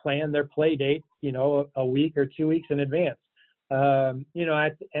 they plan their play date, you know, a week or 2 weeks in advance. You know,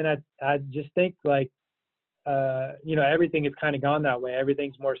 I just think like, you know, everything has kind of gone that way.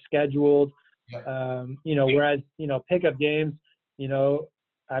 Everything's more scheduled, you know, whereas, you know, pickup games, you know,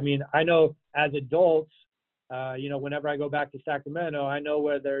 I mean, I know as adults, you know, whenever I go back to Sacramento, I know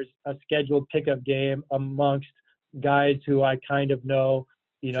where there's a scheduled pickup game amongst guys who I kind of know,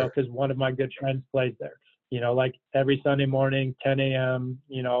 you know, because one of my good friends plays there, you know, like every Sunday morning, 10 a.m.,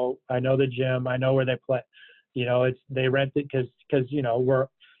 you know, I know the gym, I know where they play, you know, they rent it because, you know, we're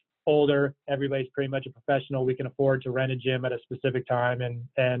older, everybody's pretty much a professional. We can afford to rent a gym at a specific time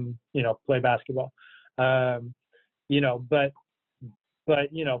and, you know, play basketball. You know, but,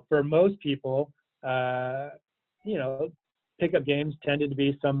 you know, for most people, you know, pickup games tended to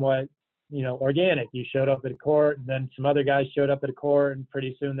be somewhat, you know, organic. You showed up at a court, and then some other guys showed up at a court, and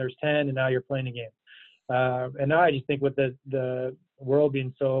pretty soon there's 10, and now you're playing a game. And now I just think with the world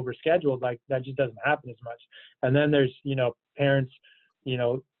being so overscheduled, like that just doesn't happen as much. And then there's, you know, parents, you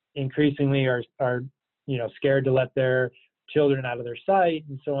know, increasingly are, you know, scared to let their children out of their sight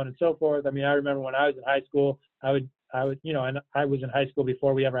and so on and so forth. I mean, I remember when I was in high school, I would, you know, and I was in high school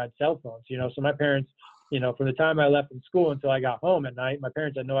before we ever had cell phones, you know, so my parents, you know, from the time I left from school until I got home at night, my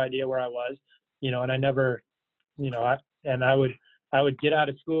parents had no idea where I was, you know, and I never, you know, I would get out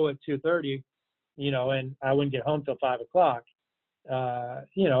of school at 2:30, you know, and I wouldn't get home till 5 o'clock,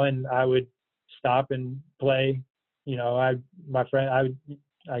 you know, and I would stop and play, you know, I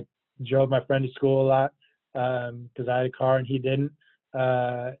drove my friend to school a lot, cause I had a car and he didn't.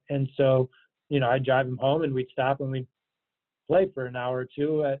 And so, you know, I'd drive him home and we'd stop and we'd play for an hour or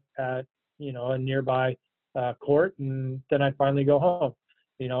two at you know, a nearby court, and then I'd finally go home,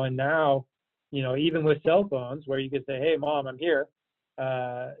 you know. And now, you know, even with cell phones where you could say, hey mom, I'm here,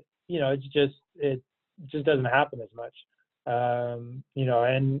 you know, it just doesn't happen as much, you know.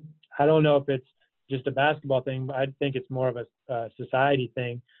 And I don't know if it's just a basketball thing, but I think it's more of a society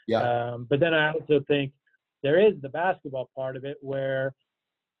thing. But then I also think there is the basketball part of it where,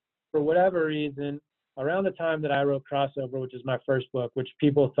 for whatever reason, around the time that I wrote Crossover, which is my first book, which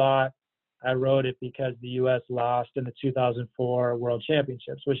people thought I wrote it because the U.S. lost in the 2004 World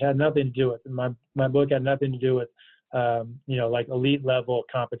Championships, which had nothing to do with it. My book had nothing to do with, you know, like elite level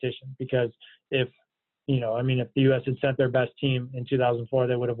competition, because if, you know, I mean, if the U.S. had sent their best team in 2004,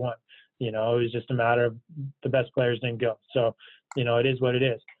 they would have won. You know, it was just a matter of the best players didn't go. So, you know, it is what it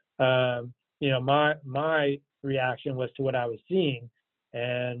is. You know, my reaction was to what I was seeing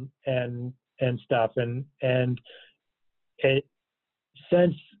and stuff. And it,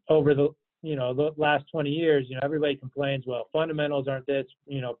 since over the, you know, the last 20 years, you know, everybody complains, well, fundamentals aren't this,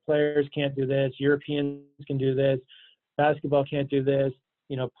 you know, players can't do this, Europeans can do this, basketball can't do this,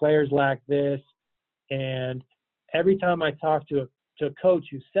 you know, players lack this. And every time I talk to a coach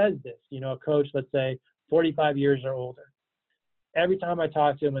who says this, you know, a coach, let's say 45 years or older, every time I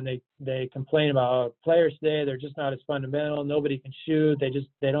talk to them and they complain about, oh, players today, they're just not as fundamental, nobody can shoot,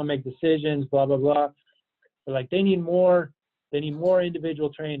 they don't make decisions, blah, blah, blah. They're like, they need more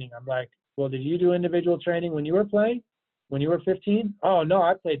individual training. I'm like, well, did you do individual training when you were playing? When you were 15? Oh, no,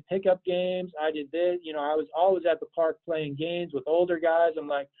 I played pickup games. I did this. You know, I was always at the park playing games with older guys. I'm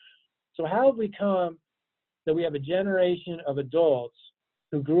like, so how have we come that we have a generation of adults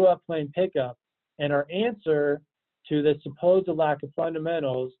who grew up playing pickup, and our answer to the supposed lack of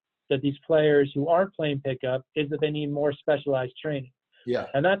fundamentals that these players who aren't playing pickup is that they need more specialized training? Yeah.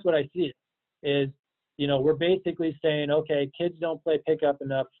 And that's what I see is, you know, we're basically saying, okay, kids don't play pickup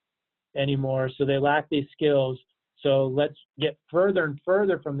enough anymore, so they lack these skills. So let's get further and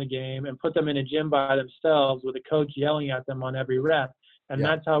further from the game and put them in a gym by themselves with a coach yelling at them on every rep. And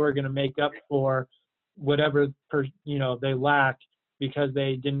that's how we're going to make up for whatever, you know, they lack because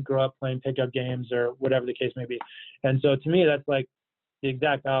they didn't grow up playing pickup games or whatever the case may be. And so to me, that's like the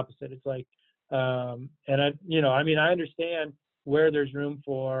exact opposite. It's like, and I, you know, I mean, I understand where there's room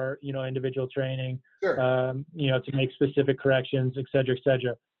for, you know, individual training, Sure. You know, to make specific corrections, et cetera, et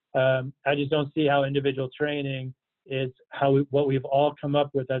cetera. I just don't see how individual training is what we've all come up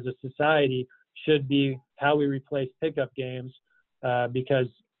with as a society should be how we replace pickup games, because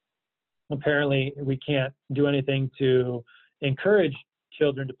apparently we can't do anything to encourage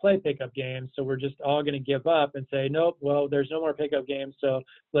children to play pickup games. So we're just all going to give up and say, nope, well, there's no more pickup games, so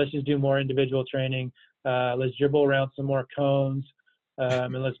let's just do more individual training. Let's dribble around some more cones.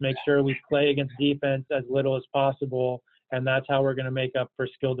 And let's make sure we play against defense as little as possible. And that's how we're going to make up for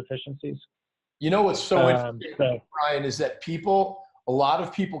skill deficiencies. You know what's so interesting, Brian, is that a lot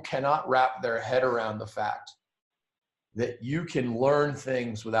of people cannot wrap their head around the fact that you can learn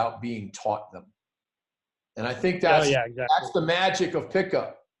things without being taught them. And I think that's the magic of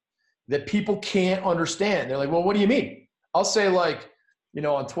pickup that people can't understand. They're like, well, what do you mean? I'll say, like, you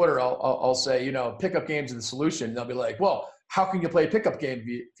know, on Twitter, I'll say, you know, pickup games are the solution. And they'll be like, well, how can you play a pickup game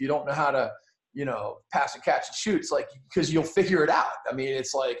if you don't know how to, you know, pass and catch and shoot? It's like, because you'll figure it out. I mean,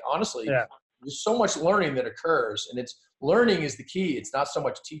 it's like, honestly, there's so much learning that occurs, and learning is the key. It's not so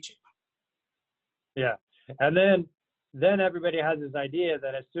much teaching. Yeah. And then everybody has this idea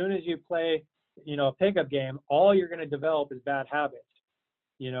that as soon as you play, you know, a pickup game, all you're going to develop is bad habits,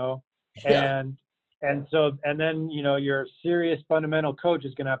 you know? Yeah. And then, you know, your serious fundamental coach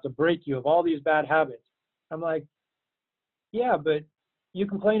is going to have to break you of all these bad habits. I'm like, yeah, but you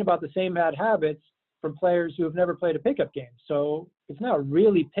complain about the same bad habits from players who have never played a pickup game. So it's not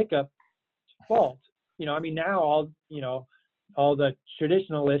really pickup fault. You know, I mean, now all the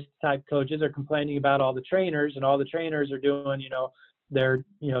traditionalist type coaches are complaining about all the trainers, and all the trainers are doing, you know, their,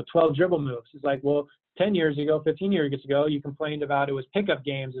 you know, 12 dribble moves. It's like, well, 10 years ago, 15 years ago, you complained about it was pickup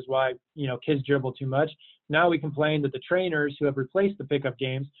games is why, you know, kids dribble too much. Now we complain that the trainers who have replaced the pickup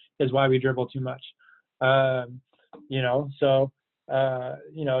games is why we dribble too much. You know, so,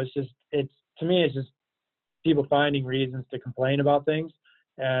 you know, to me, it's just people finding reasons to complain about things.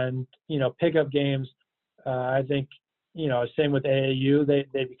 And, you know, pickup games, I think, you know, same with AAU,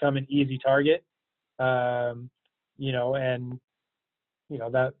 they become an easy target, you know, and, you know,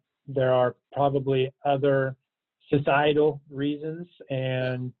 that there are probably other societal reasons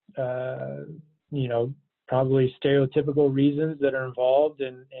and, you know, probably stereotypical reasons that are involved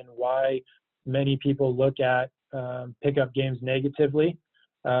in why many people look at pickup games negatively.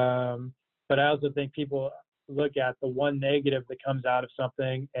 But I also think people look at the one negative that comes out of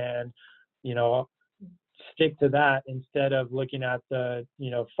something and, you know, stick to that instead of looking at the,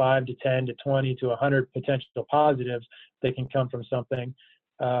 you know, 5 to 10 to 20 to 100 potential positives that can come from something,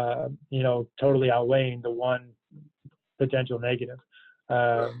 you know, totally outweighing the one potential negative.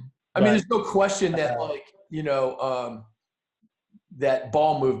 I mean, there's no question that, like, you know, that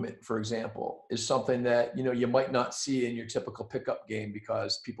ball movement, for example, is something that, you know, you might not see in your typical pickup game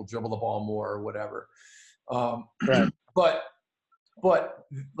because people dribble the ball more or whatever. Right. But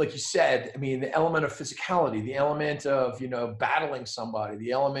like you said, I mean, the element of physicality, the element of, you know, battling somebody,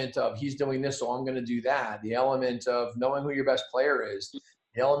 the element of he's doing this, so I'm going to do that, the element of knowing who your best player is,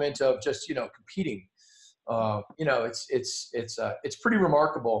 the element of just, you know, competing. You know, it's pretty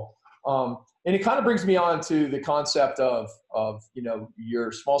remarkable. And it kind of brings me on to the concept of, you know,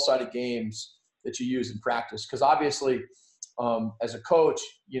 your small-sided games that you use in practice. Because obviously, as a coach,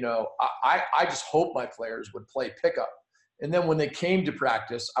 you know, I just hope my players would play pickup. And then when they came to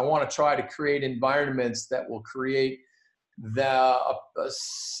practice, I want to try to create environments that will create a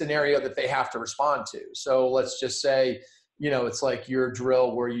scenario that they have to respond to. So let's just say, you know, it's like your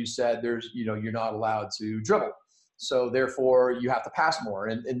drill where you said you know, you're not allowed to dribble. So therefore you have to pass more.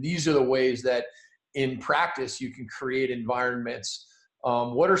 And these are the ways that in practice you can create environments.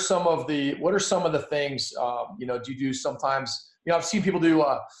 What are some of the things, you know, do you do sometimes, you know, I've seen people do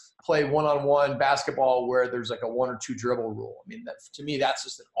play one-on-one basketball where there's like a 1 or 2 dribble rule. I mean, to me, that's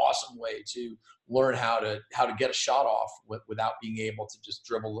just an awesome way to learn how to get a shot off without being able to just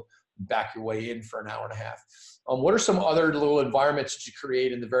dribble back your way in for an hour and a half. What are some other little environments that you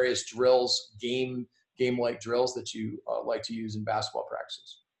create in the various drills, game-like drills that you like to use in basketball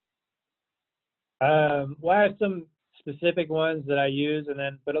practices? Well, I have some specific ones that I use,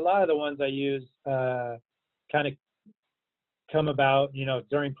 but a lot of the ones I use kind of come about, you know,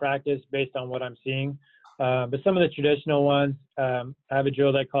 during practice based on what I'm seeing. But some of the traditional ones, I have a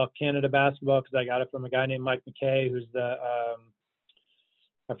drill that I call Canada basketball because I got it from a guy named Mike McKay, who's I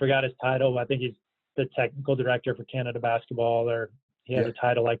forgot his title. I think he's the technical director for Canada basketball, or he has a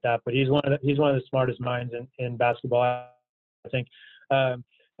title like that. But he's one of the smartest minds in basketball, I think.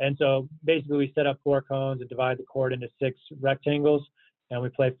 And so basically we set up 4 cones and divide the court into 6 rectangles, and we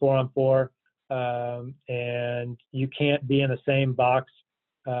play 4-on-4. And you can't be in the same box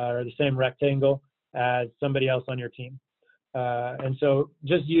or the same rectangle as somebody else on your team. And so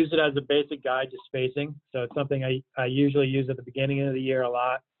just use it as a basic guide to spacing. So it's something I usually use at the beginning of the year a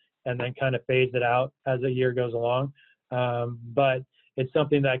lot, and then kind of phase it out as the year goes along. But it's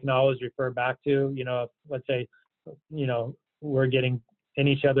something that I can always refer back to. You know, let's say, you know, we're getting in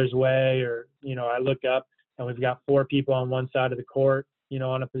each other's way, or, you know, I look up and we've got 4 people on one side of the court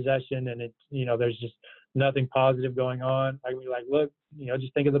on a possession and there's just nothing positive going on, I can be like, look,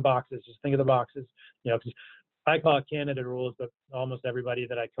 just think of the boxes, because I call it Canada rules, but almost everybody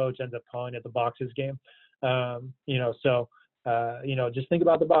that I coach ends up calling it the boxes game. Just think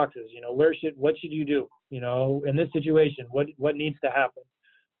about the boxes, what should you do, in this situation, what needs to happen.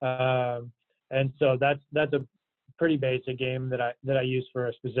 And so that's a pretty basic game that I use for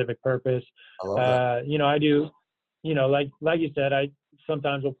a specific purpose. I love that. I do, like you said, I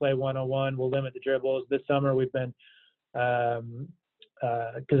sometimes we'll play one-on-one, we'll limit the dribbles. This summer we've been, cause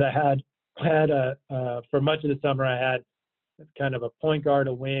I had for much of the summer, I had kind of a point guard,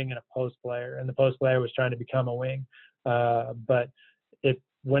 a wing, and a post player, and the post player was trying to become a wing. But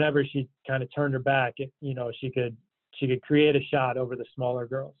whenever she kind of turned her back, she could create a shot over the smaller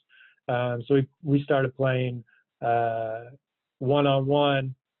girls. So we started playing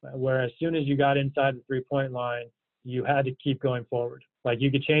one-on-one, where as soon as you got inside the 3-point line, you had to keep going forward. Like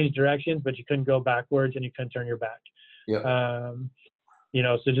you could change directions, but you couldn't go backwards and you couldn't turn your back. Yeah.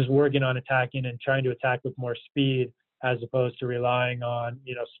 So just working on attacking and trying to attack with more speed as opposed to relying on,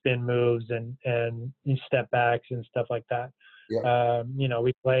 spin moves and step backs and stuff like that. Yeah.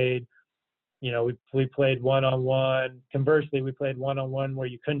 We played, we played one-on-one. Conversely, we played one-on-one where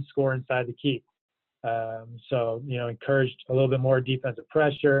you couldn't score inside the key. Encouraged a little bit more defensive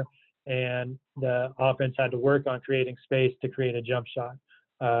pressure, and the offense had to work on creating space to create a jump shot.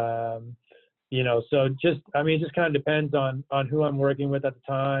 So just kind of depends on who I'm working with at the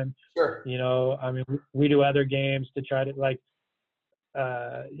time. Sure. We do other games to try to one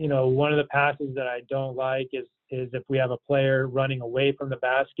of the passes that I don't like is if we have a player running away from the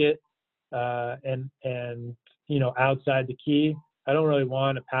basket, and outside the key. I don't really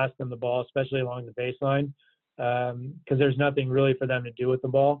want to pass them the ball, especially along the baseline, because there's nothing really for them to do with the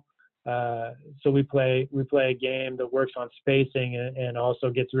ball. So we play a game that works on spacing and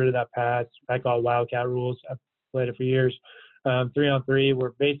also gets rid of that pass. I call it Wildcat rules. I've played it for years. 3-on-3,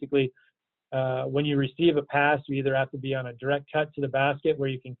 where basically when you receive a pass, you either have to be on a direct cut to the basket where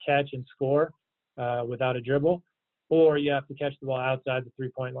you can catch and score without a dribble, or you have to catch the ball outside the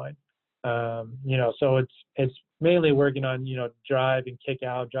 3-point line. So it's mainly working on, drive and kick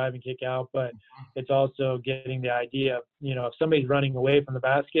out, but it's also getting the idea of, if somebody's running away from the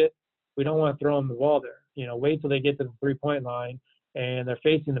basket, we don't want to throw them the ball there. Wait till they get to the 3-point line and they're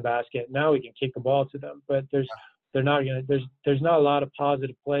facing the basket. Now we can kick the ball to them, but there's not a lot of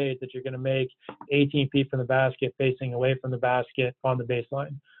positive plays that you're going to make 18 feet from the basket, facing away from the basket on the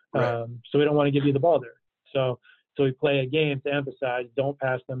baseline. Right. So we don't want to give you the ball there. So we play a game to emphasize, don't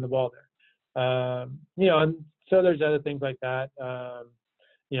pass them the ball there. And so there's other things like that.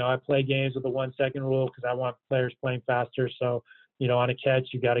 I play games with the 1-second rule because I want players playing faster. So, on a catch,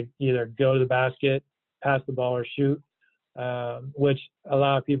 you got to either go to the basket, pass the ball, or shoot, which a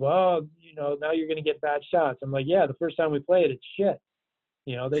lot of people, now you're going to get bad shots. I'm like, yeah, the first time we played, it's shit.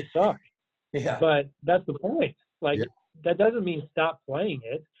 They suck. Yeah. But that's the point. That doesn't mean stop playing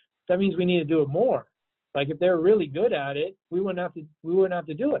it. That means we need to do it more. Like if they're really good at it, we wouldn't have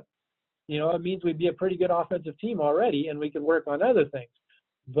to do it. It means we'd be a pretty good offensive team already, and we could work on other things.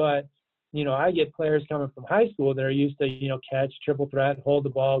 But, I get players coming from high school that are used to, catch, triple threat, hold the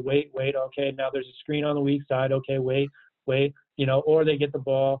ball, wait, okay, now there's a screen on the weak side, okay, wait, or they get the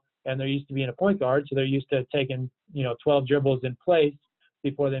ball and they're used to being a point guard, so they're used to taking, 12 dribbles in place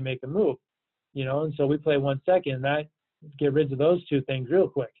before they make a move, and so we play 1 second, and that get rid of those two things real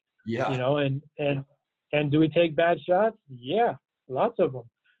quick. Yeah. And do we take bad shots? Yeah, lots of them.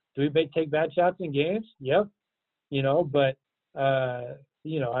 Do we take bad shots in games? Yep. But,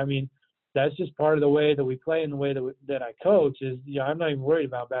 that's just part of the way that we play and the way that I coach is, I'm not even worried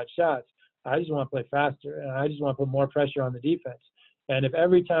about bad shots. I just want to play faster, and I just want to put more pressure on the defense. And if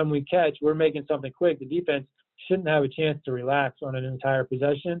every time we catch, we're making something quick, the defense shouldn't have a chance to relax on an entire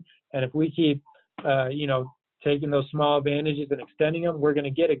possession. And if we keep, taking those small advantages and extending them, we're going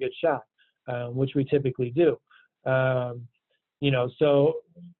to get a good shot, which we typically do. So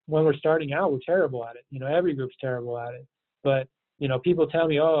when we're starting out, we're terrible at it. Every group's terrible at it. But, people tell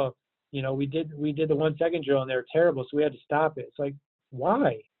me, we did the 1 second drill and they were terrible, so we had to stop it. It's like,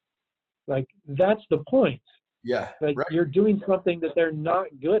 why? Like, that's the point. Yeah. Like, right. You're doing something that they're not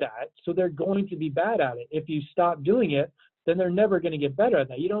good at, so they're going to be bad at it. If you stop doing it, then they're never going to get better at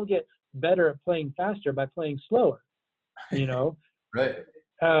that. You don't get better at playing faster by playing slower, Right.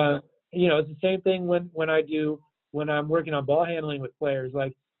 It's the same thing when I'm working on ball handling with players.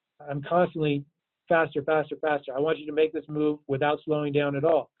 Like, I'm constantly faster. I want you to make this move without slowing down at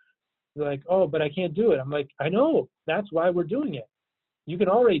all. They're like, oh, but I can't do it. I'm like, I know. That's why we're doing it. You can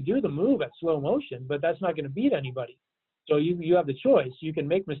already do the move at slow motion, but that's not going to beat anybody. So you have the choice. You can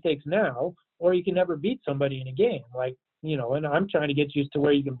make mistakes now, or you can never beat somebody in a game. Like, and I'm trying to get used to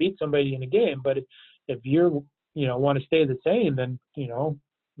where you can beat somebody in a game. But if you're, want to stay the same, then,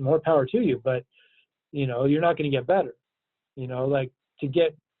 more power to you. But, you're not going to get better. Like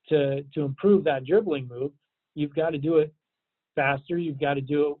to improve that dribbling move, you've got to do it faster. You've got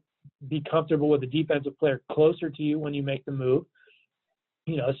to be comfortable with the defensive player closer to you when you make the move.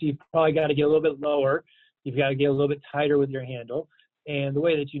 So you've probably got to get a little bit lower. You've got to get a little bit tighter with your handle. And the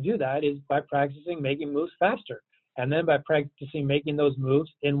way that you do that is by practicing making moves faster. And then by practicing making those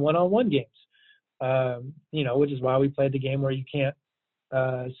moves in one-on-one games, which is why we played the game where you can't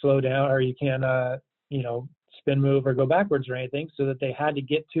slow down or you can't, spin move or go backwards or anything, so that they had to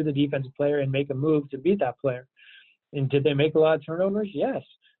get to the defensive player and make a move to beat that player. And did they make a lot of turnovers? Yes.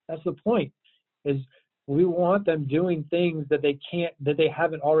 That's the point, is we want them doing things that they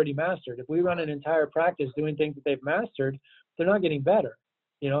haven't already mastered. If we run an entire practice doing things that they've mastered, they're not getting better.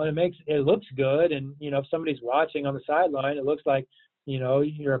 And it looks good. And, if somebody's watching on the sideline, it looks like,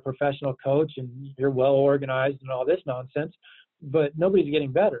 you're a professional coach and you're well organized and all this nonsense, but nobody's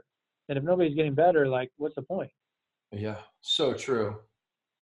getting better. And if nobody's getting better, like, what's the point? Yeah, so true.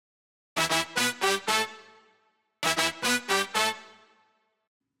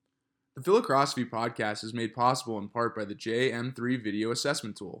 The Philocrosophy podcast is made possible in part by the JM3 video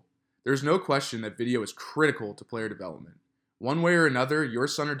assessment tool. There's no question that video is critical to player development. One way or another, your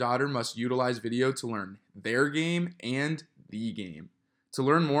son or daughter must utilize video to learn their game and the game. To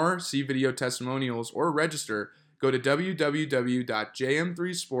learn more, see video testimonials, or register, go to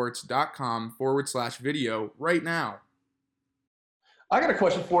www.jm3sports.com/video right now. I got a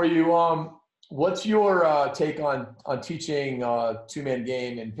question for you. What's your take on teaching two-man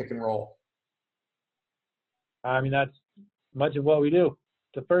game and pick and roll? I mean, that's much of what we do.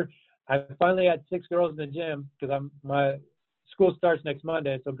 I finally had 6 girls in the gym because my school starts next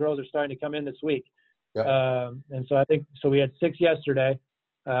Monday, so girls are starting to come in this week. Yeah. And so we had 6 yesterday.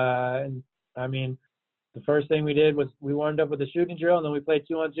 And I mean, the first thing we did was we warmed up with a shooting drill, and then we played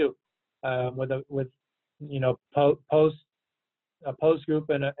 2-on-2 with a post group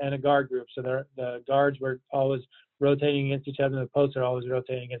and a guard group. So the guards were always rotating against each other, and the posts are always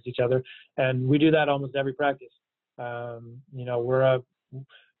rotating against each other. And we do that almost every practice. We're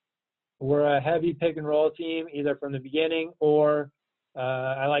a heavy pick and roll team, either from the beginning or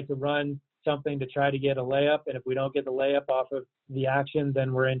I like to run something to try to get a layup. And if we don't get the layup off of the action,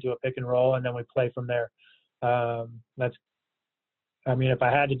 then we're into a pick and roll, and then we play from there. If I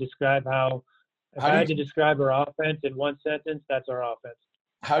had to describe describe our offense in one sentence, that's our offense.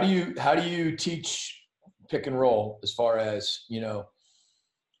 How do you teach pick and roll as far as,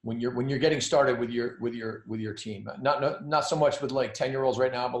 when you're getting started with your team? Not so much with like 10-year-olds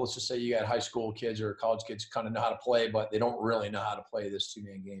right now, but let's just say you got high school kids or college kids kind of know how to play, but they don't really know how to play this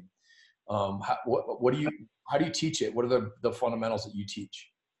two-man game. How do you teach it? What are the fundamentals that you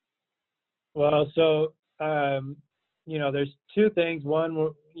teach? Well, so there's 2 things.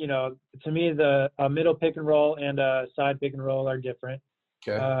 One, to me, a middle pick and roll and a side pick and roll are different.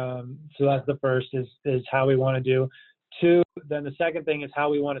 Okay. So that's the first is how we want to do. 2, then the second thing is how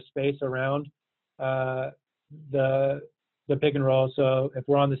we want to space around the pick and roll. So if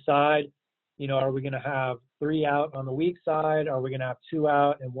we're on the side, are we going to have 3 out on the weak side? Are we going to have 2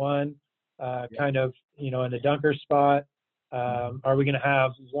 out and 1 kind of, in the dunker spot? Are we going to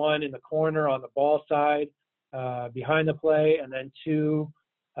have 1 in the corner on the ball side behind the play, and then 2?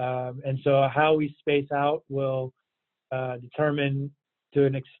 And so how we space out will determine to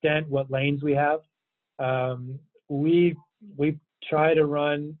an extent what lanes we have. We try to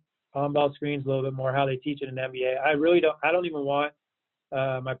run on-ball screens a little bit more, how they teach it in the NBA. I don't even want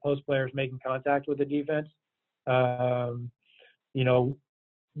my post players making contact with the defense.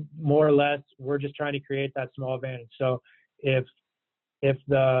 More or less, we're just trying to create that small advantage. So if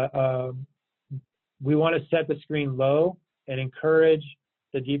we want to set the screen low and encourage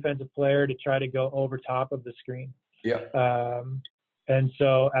the defensive player to try to go over top of the screen. Yeah. And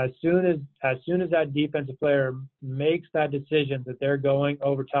so as soon as that defensive player makes that decision that they're going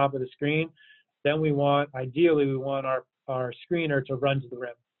over top of the screen, then ideally we want our screener to run to the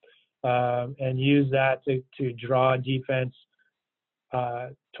rim and use that to draw defense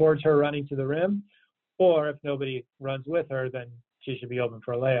towards her running to the rim. Or if nobody runs with her, then she should be open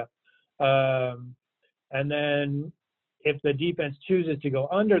for a layup. And then if the defense chooses to go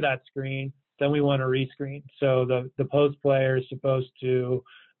under that screen, then we want to rescreen. So the post player is supposed to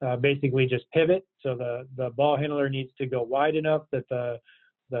basically just pivot. So the ball handler needs to go wide enough that the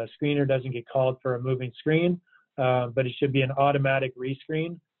screener doesn't get called for a moving screen, but it should be an automatic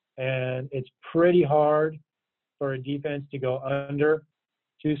rescreen. And it's pretty hard for a defense to go under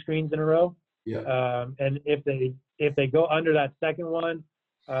 2 screens in a row. Yeah. And if they go under that second one,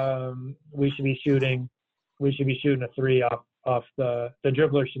 we should be shooting a 3 off the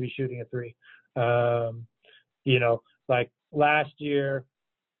dribbler should be shooting a 3. Like last year,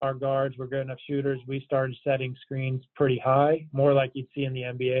 our guards were good enough shooters. We started setting screens pretty high, more like you'd see in the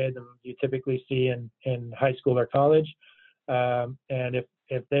NBA than you typically see in high school or college. And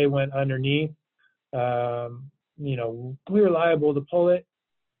if they went underneath, we were liable to pull it,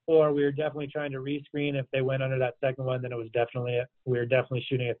 or we were definitely trying to rescreen. If they went under that second one, then we were definitely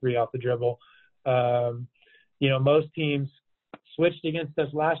shooting a 3 off the dribble. Most teams switched against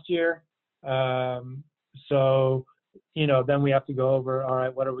us last year. So then we have to go over, all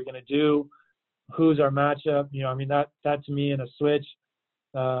right, what are we going to do? Who's our matchup? That to me in a switch,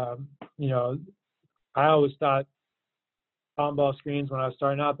 I always thought on ball screens when I was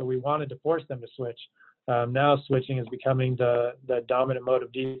starting out that we wanted to force them to switch. Now switching is becoming the dominant mode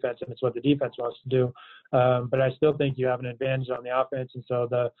of defense, and it's what the defense wants to do. But I still think you have an advantage on the offense, and so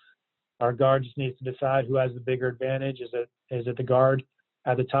our guard just needs to decide who has the bigger advantage. Is it the guard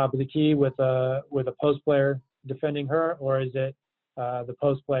at the top of the key with a post player defending her, or is it the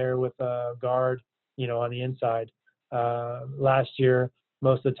post player with a guard, on the inside? Last year,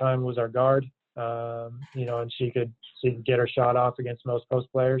 most of the time was our guard, and she could get her shot off against most post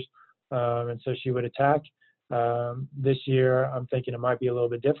players, and so she would attack. This year, I'm thinking it might be a little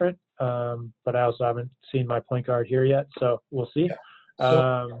bit different, but I also haven't seen my point guard here yet, so we'll see. Yeah.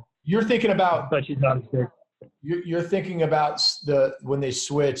 So you're thinking about, but she's not as big. You're thinking about when they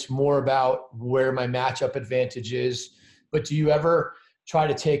switch more about where my matchup advantage is, but do you ever try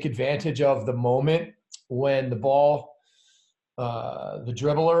to take advantage of the moment when the ball, the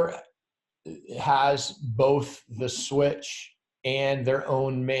dribbler has both the switch and their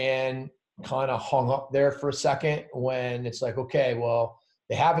own man kind of hung up there for a second, when it's like, okay, well,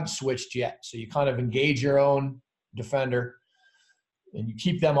 they haven't switched yet. So you kind of engage your own defender and you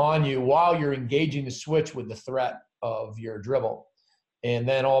keep them on you while you're engaging the switch with the threat of your dribble. And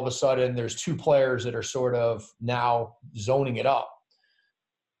then all of a sudden there's 2 players that are sort of now zoning it up.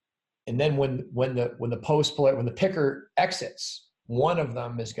 And then when the post player, when the picker exits, one of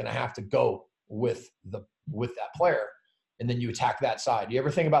them is going to have to go with that player, and then you attack that side. Do you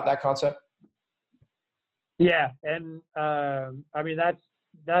ever think about that concept? Yeah. And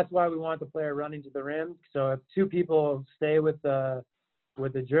that's why we want the player running to the rim. So if 2 people stay with the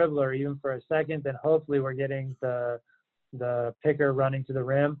dribbler even for a second, then hopefully we're getting the picker running to the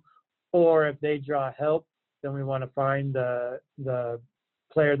rim. Or if they draw help, then we want to find the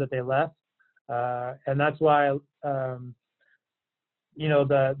player that they left. And that's why,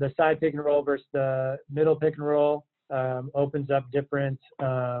 the side pick and roll versus the middle pick and roll opens up different,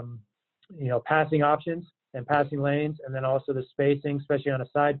 passing options and passing lanes, and then also the spacing, especially on a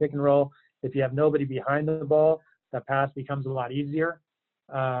side pick and roll. If you have nobody behind the ball, that pass becomes a lot easier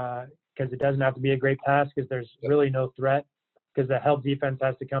because it doesn't have to be a great pass because there's really no threat, because the help defense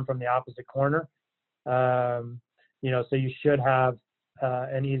has to come from the opposite corner. So you should have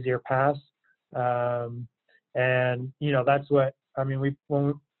an easier pass. And that's what,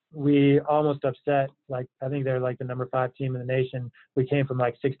 we almost upset, like, I think they're like the number 5 team in the nation. We came from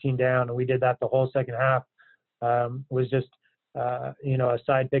like 16 down, and we did that the whole second half. Was just, a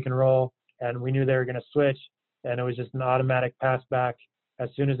side pick and roll, and we knew they were going to switch, and it was just an automatic pass back. As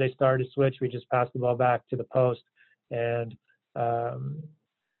soon as they started to switch, we just passed the ball back to the post. And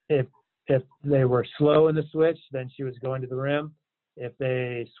if they were slow in the switch, then she was going to the rim. If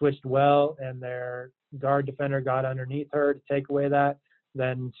they switched well and their guard defender got underneath her to take away that,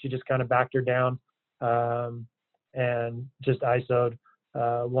 then she just kind of backed her down and just ISO'd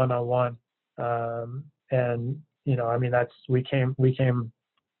one-on-one. And we came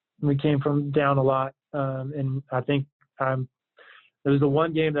from down a lot. And I think there was the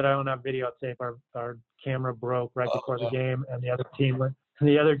one game that I don't have video tape. Our camera broke right before the game, and the other team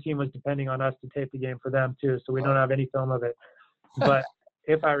was depending on us to tape the game for them too. So we don't have any film of it. But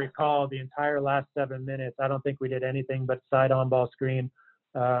if I recall, the entire last 7 minutes, I don't think we did anything but side on ball screen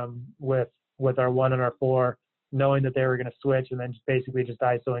with our 1 and our 4, knowing that they were going to switch, and then basically just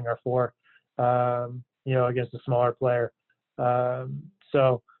ISOing our 4, against a smaller player. It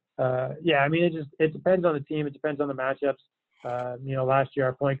depends on the team. It depends on the matchups. Last year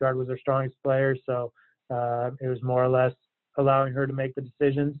our point guard was our strongest player, so it was more or less allowing her to make the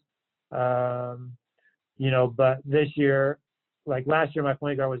decisions. But this year, like last year, my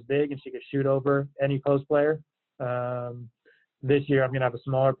point guard was big and she could shoot over any post player. This year, I'm going to have a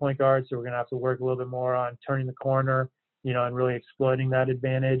smaller point guard, so we're going to have to work a little bit more on turning the corner, and really exploiting that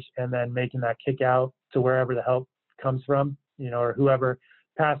advantage, and then making that kick out to wherever the help comes from, or whoever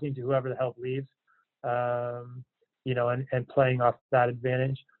passing to whoever the help leaves, and playing off that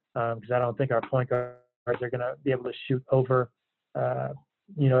advantage. Because I don't think our point guards are going to be able to shoot over,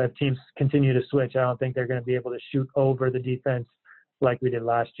 if teams continue to switch, I don't think they're going to be able to shoot over the defense like we did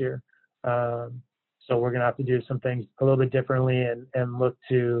last year. So we're going to have to do some things a little bit differently and look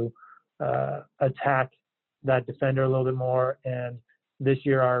to attack that defender a little bit more. And this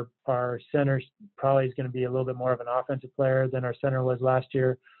year, our center probably is going to be a little bit more of an offensive player than our center was last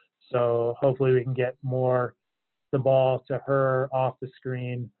year. So hopefully we can get more the ball to her off the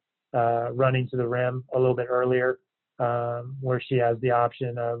screen, running to the rim a little bit earlier, where she has the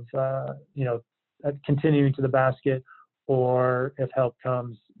option of, continuing to the basket, or if help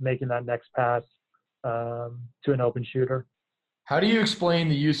comes, making that next pass to an open shooter. How do you explain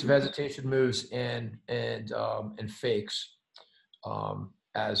the use of hesitation moves and fakes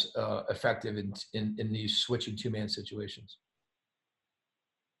as effective in these switching two-man situations?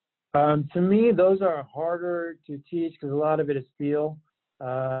 To me, those are harder to teach because a lot of it is feel.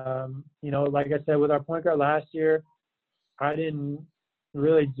 Like I said, with our point guard last year, I didn't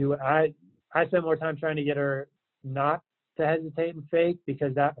really do it. I spent more time trying to get her not to hesitate and fake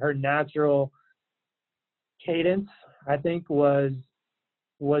because that her natural cadence, I think, was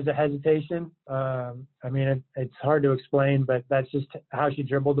a hesitation. It's hard to explain, but that's just how she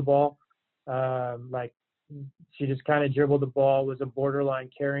dribbled the ball. She just kind of dribbled the ball, was a borderline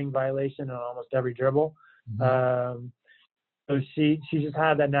carrying violation on almost every dribble. Mm-hmm. So she just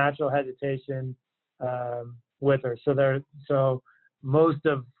had that natural hesitation with her. So most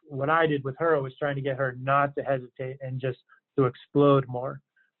of what I did with her was trying to get her not to hesitate and just to explode more.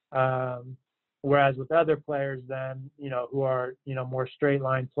 Whereas with other players then, who are, more straight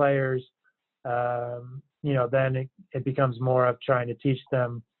line players, then it becomes more of trying to teach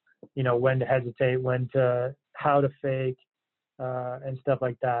them, when to hesitate, how to fake, and stuff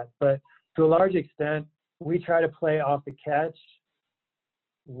like that. But to a large extent, we try to play off the catch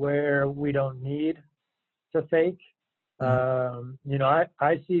where we don't need to fake.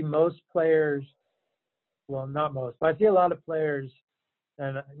 I see most players, well, not most, but I see a lot of players,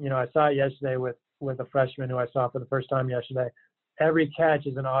 and, I saw it yesterday with a freshman who I saw for the first time yesterday. Every catch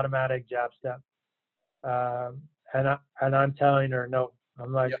is an automatic jab step. And I'm telling her, no.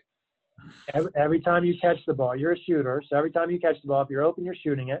 I'm like, every time you catch the ball, you're a shooter. So every time you catch the ball, if you're open, you're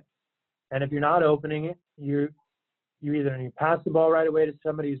shooting it. And if you're not opening it, you either need to pass the ball right away to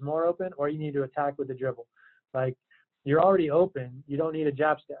somebody who's more open, or you need to attack with the dribble. Like, you're already open. You don't need a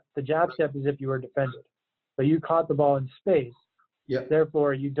jab step. The jab step is if you were defended. But you caught the ball in space. Yep.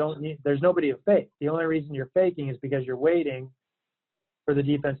 Therefore, there's nobody to fake. The only reason you're faking is because you're waiting for the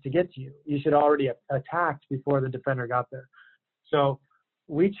defense to get to you. You should already have attacked before the defender got there. So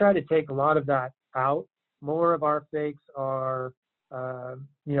we try to take a lot of that out. More of our fakes are,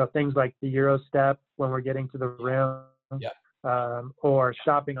 things like the Euro step when we're getting to the rim, or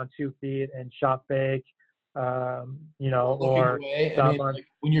stopping on 2 feet and shot fake, or away. Like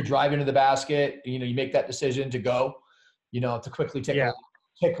when you're driving to the basket, you make that decision to go, to quickly take a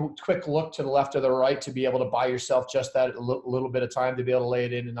quick look to the left or the right to be able to buy yourself just that little bit of time to be able to lay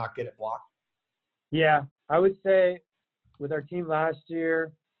it in and not get it blocked. Yeah, I would say with our team last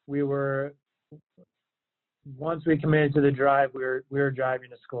year, once we committed to the drive, we were driving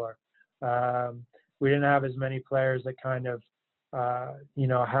to score. We didn't have as many players that kind of,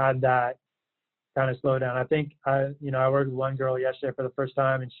 had that kind of slow down. I think, I worked with one girl yesterday for the first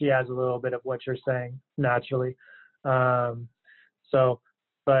time, and she has a little bit of what you're saying naturally.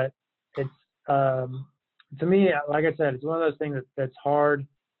 But it's, to me, like I said, it's one of those things that's hard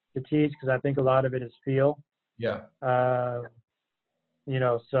to teach because I think a lot of it is feel. Yeah.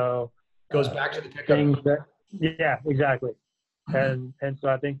 So goes back to the pickup. Yeah, exactly. And so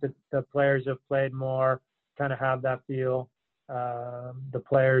I think that the players who have played more kind of have that feel. The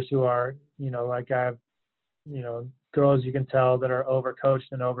players who are, like I have, girls you can tell that are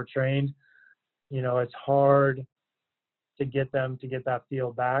overcoached and overtrained, it's hard to get them to get that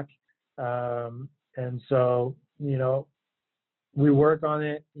feel back. And so, we work on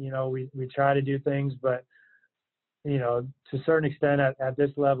it, we try to do things, but, to a certain extent at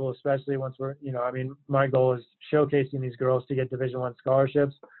this level, especially once we're, my goal is showcasing these girls to get Division I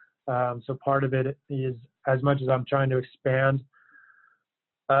scholarships. So part of it is, as much as I'm trying to expand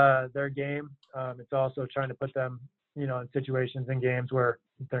their game, it's also trying to put them, in situations in games where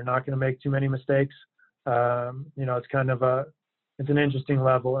they're not going to make too many mistakes. It's kind of it's an interesting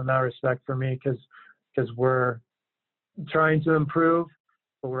level in that respect for me because we're trying to improve,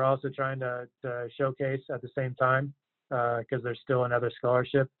 but we're also trying to showcase at the same time because there's still another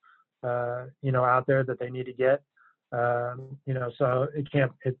scholarship out there that they need to get. So it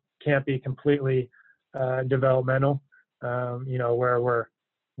can't be completely developmental, where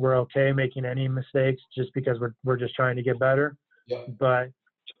we're okay making any mistakes just because we're just trying to get better. Yeah.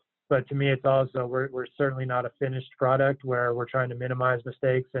 But to me, it's also we're certainly not a finished product where we're trying to minimize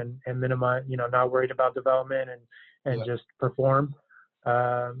mistakes and minimize, not worried about development and just perform.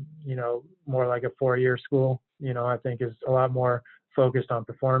 More like a 4-year school, I think is a lot more focused on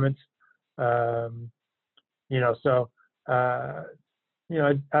performance. I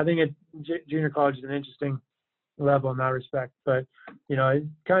think junior college is an interesting level in that respect, but it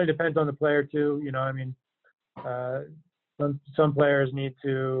kind of depends on the player too. Some players need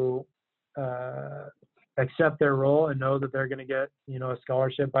to accept their role and know that they're going to get a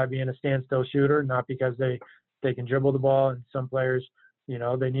scholarship by being a standstill shooter, not because they can dribble the ball. And some players,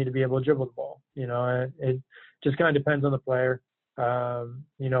 they need to be able to dribble the ball. It just kind of depends on the player,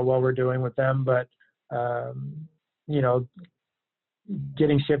 what we're doing with them, but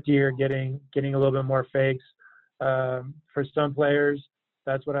getting shiftier, getting a little bit more fakes. For some players,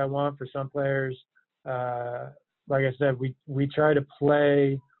 that's what I want. For some players, like I said, we try to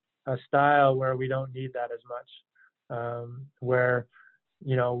play a style where we don't need that as much, where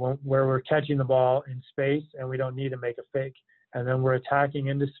we're catching the ball in space and we don't need to make a fake. And then we're attacking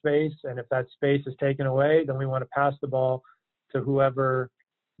into space. And if that space is taken away, then we want to pass the ball to whoever,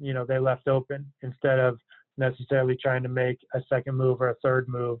 they left open, instead of necessarily trying to make a second move or a third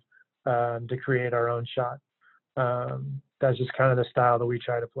move to create our own shot. That's just kind of the style that we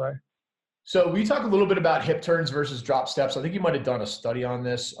try to play. So we talk a little bit about hip turns versus drop steps. I think you might have done a study on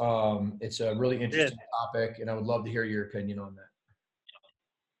this. It's a really interesting topic, and I would love to hear your opinion on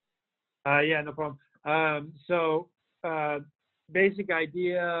that. Yeah, no problem. So basic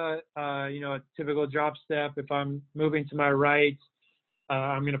idea, a typical drop step. If I'm moving to my right,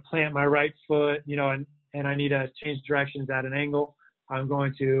 I'm going to plant my right foot, and I need to change directions at an angle. I'm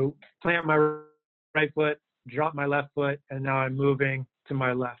going to plant my right foot, drop my left foot, and now I'm moving to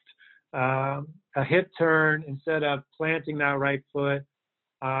my left. A hip turn, instead of planting that right foot,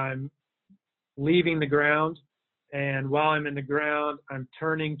 I'm leaving the ground, and while I'm in the ground, I'm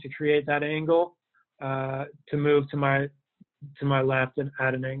turning to create that angle to move to my left and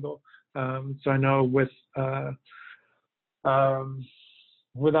at an angle. So I know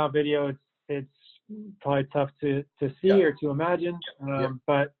without video, it's probably tough to see or to imagine,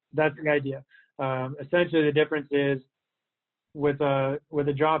 but that's the idea. Essentially, the difference is with a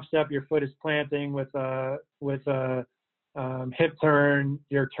drop step, your foot is planting. With a hip turn,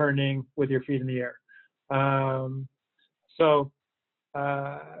 you're turning with your feet in the air. So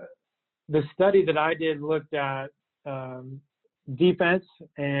the study that I did looked at defense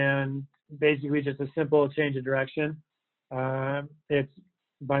and basically just a simple change of direction. It's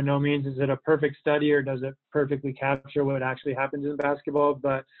by no means is it a perfect study or does it perfectly capture what actually happens in basketball,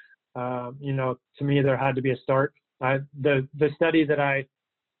 but to me there had to be a start. The study that I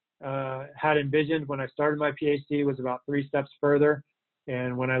had envisioned when I started my PhD was about 3 steps further,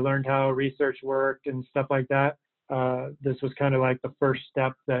 and when I learned how research worked and stuff like that, this was kind of like the first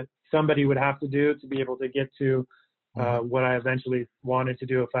step that somebody would have to do to be able to get to what I eventually wanted to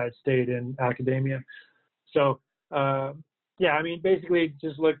do if I had stayed in academia. So basically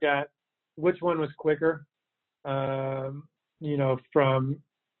just looked at which one was quicker, from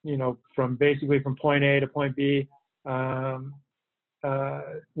basically from point A to point B,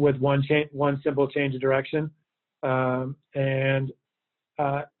 with one simple change of direction. And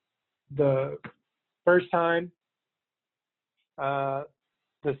the first time the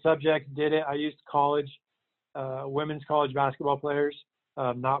subject did it, I used women's college basketball players,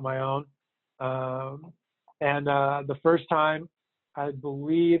 not my own. And the first time, I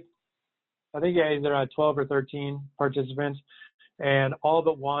think I either had 12 or 13 participants, and all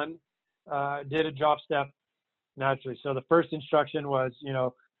but one did a drop step naturally. So the first instruction was,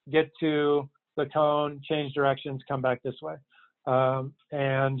 get to the cone, change directions, come back this way.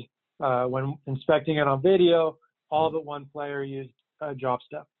 And when inspecting it on video, all but one player used a drop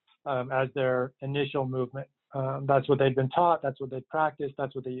step as their initial movement. That's what they'd been taught. That's what they'd practiced.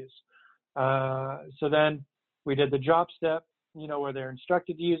 That's what they use. So then we did the drop step, where they're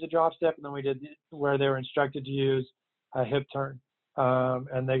instructed to use a drop step, and then we did where they were instructed to use a hip turn.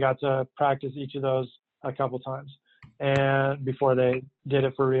 And they got to practice each of those a couple times and before they did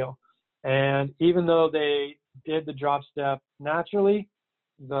it for real. And even though they did the drop step naturally,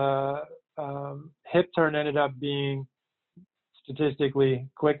 the hip turn ended up being statistically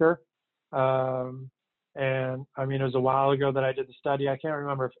quicker. And I mean, it was a while ago that I did the study. I can't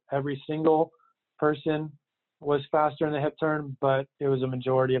remember if every single person was faster in the hip turn, but it was a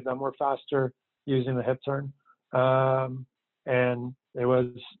majority of them were faster using the hip turn. And it was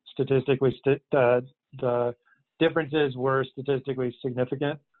statistically, the differences were statistically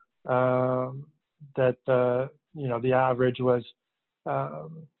significant. That the average was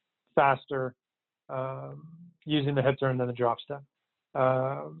faster using the hip turn than the drop step.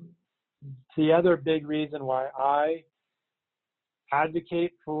 The other big reason why I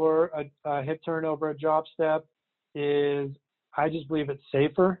advocate for a hip turn over a drop step is I just believe it's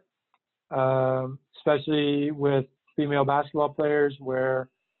safer, especially with female basketball players where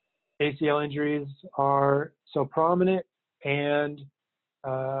ACL injuries are so prominent. And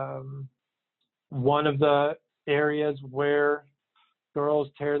one of the areas where girls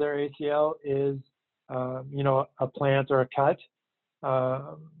tear their ACL is, a plant or a cut.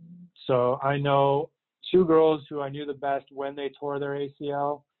 So I know two girls who I knew the best when they tore their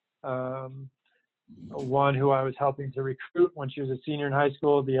ACL. One who I was helping to recruit when she was a senior in high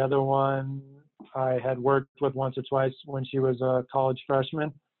school. The other one I had worked with once or twice when she was a college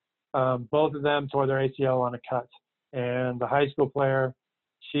freshman. Both of them tore their ACL on a cut. And the high school player,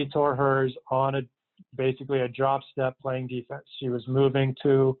 she tore hers on basically a drop step playing defense. She was moving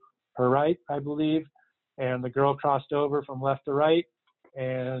to her right, I believe, and the girl crossed over from left to right.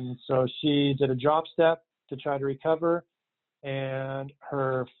 And so she did a drop step to try to recover, and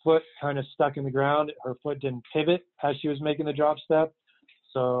her foot kind of stuck in the ground. Her foot didn't pivot as she was making the drop step.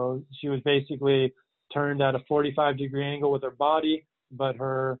 So she was basically turned at a 45-degree angle with her body, but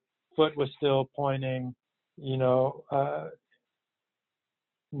her foot was still pointing, 90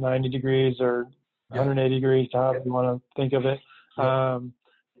 degrees or 180 degrees, however you want to think of it, from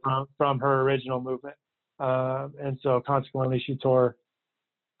her original movement. And so consequently,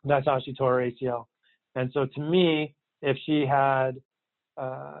 that's how she tore her ACL. And so to me, if she had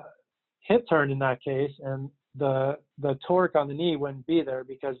hip turned in that case, and the torque on the knee wouldn't be there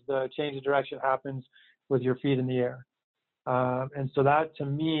because the change of direction happens with your feet in the air. And so that, to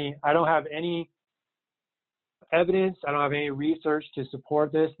me, I don't have any evidence. I don't have any research to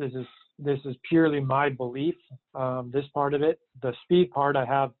support this. This is purely my belief. This part of it, the speed part, I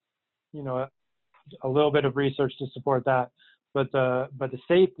have, a little bit of research to support that. But the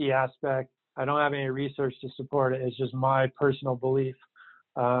safety aspect, I don't have any research to support it. It's just my personal belief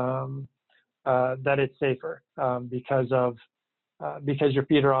that it's safer because your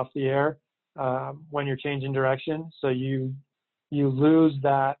feet are off the air when you're changing direction. So you lose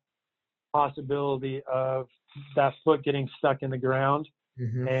that possibility of that foot getting stuck in the ground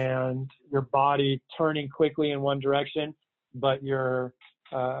and your body turning quickly in one direction, but your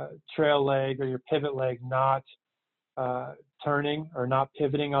trail leg or your pivot leg not turning or not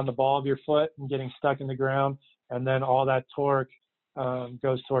pivoting on the ball of your foot and getting stuck in the ground, and then all that torque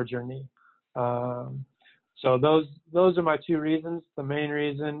goes towards your knee. So those are my two reasons. The main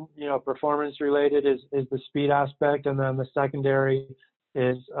reason, performance related is the speed aspect, and then the secondary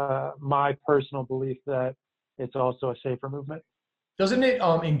is my personal belief that it's also a safer movement. Doesn't it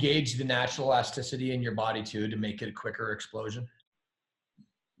engage the natural elasticity in your body too to make it a quicker explosion?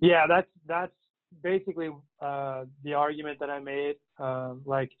 Yeah, that's basically the argument that I made.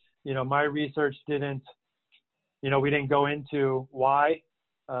 My research didn't, we didn't go into why.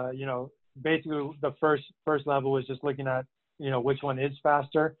 Basically the first level was just looking at, which one is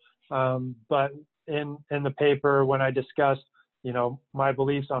faster. But in the paper, when I discussed, my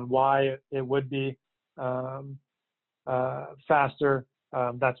beliefs on why it would be faster,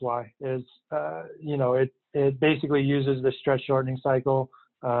 that's why is, it basically uses the stretch shortening cycle,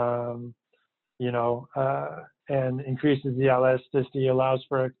 and increases the elasticity, allows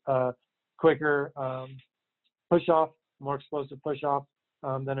for a quicker push off, more explosive push off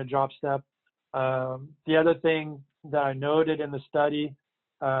than a drop step. The other thing that I noted in the study,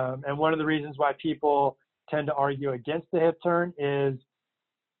 and one of the reasons why people tend to argue against the hip turn is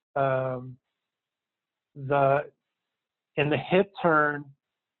in the hip turn,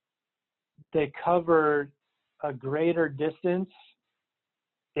 they covered a greater distance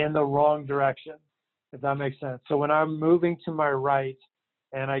in the wrong direction, if that makes sense. So when I'm moving to my right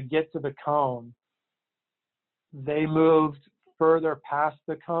and I get to the cone, they moved further past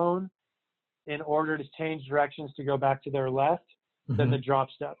the cone in order to change directions to go back to their left than the drop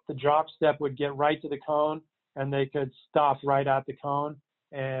step. The drop step would get right to the cone and they could stop right at the cone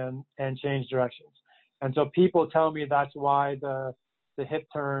and change directions. And so people tell me that's why the hip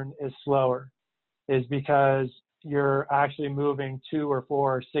turn is slower, is because you're actually moving 2 or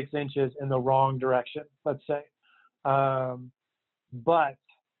 4 or 6 inches in the wrong direction, let's say. But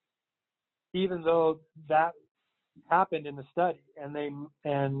even though that happened in the study, and they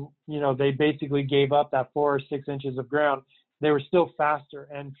basically gave up that 4 or 6 inches of ground. They were still faster,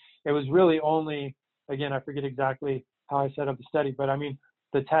 and it was really only, again, I forget exactly how I set up the study, but I mean,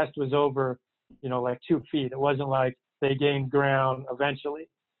 the test was over, like 2 feet. It wasn't like they gained ground eventually,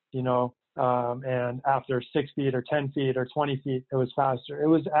 and after 6 feet or 10 feet or 20 feet, it was faster. It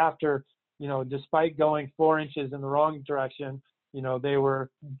was after, despite going 4 inches in the wrong direction, they were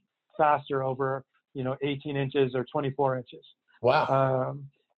faster over, 18 inches or 24 inches. Wow.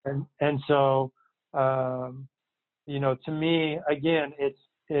 So, to me, again, it's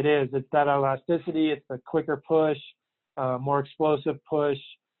that elasticity. It's the quicker push, more explosive push.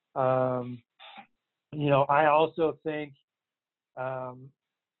 I also think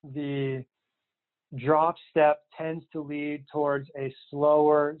the drop step tends to lead towards a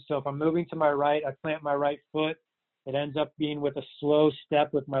slower. So if I'm moving to my right, I plant my right foot. It ends up being with a slow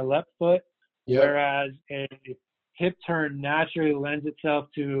step with my left foot. Yep. Whereas a hip turn naturally lends itself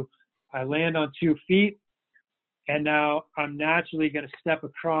to, I land on 2 feet, and now I'm naturally going to step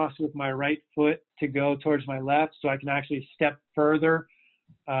across with my right foot to go towards my left, so I can actually step further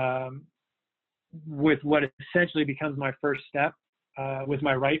with what essentially becomes my first step with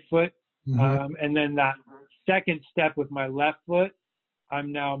my right foot. Mm-hmm. And then that second step with my left foot,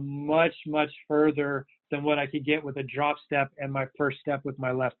 I'm now much, much further than what I could get with a drop step and my first step with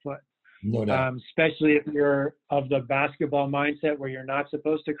my left foot. No doubt. Especially if you're of the basketball mindset where you're not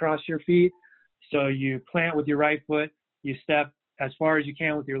supposed to cross your feet. So you plant with your right foot, you step as far as you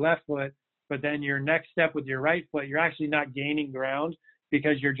can with your left foot, but then your next step with your right foot, you're actually not gaining ground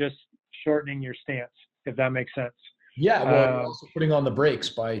because you're just shortening your stance, if that makes sense. Yeah, well, you're also putting on the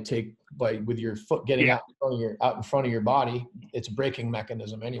brakes with your foot getting out in front of your body. It's a braking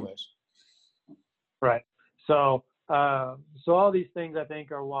mechanism, anyways. Right. So all these things I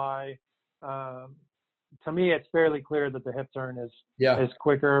think are why. To me, it's fairly clear that the hip turn is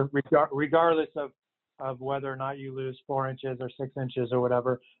quicker, regardless of whether or not you lose 4 inches or 6 inches or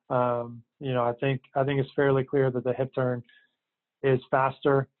whatever. I think it's fairly clear that the hip turn is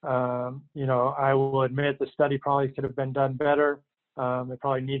faster. I will admit the study probably could have been done better. It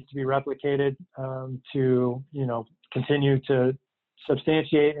probably needs to be replicated to continue to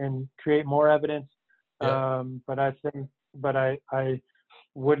substantiate and create more evidence. Yeah. But I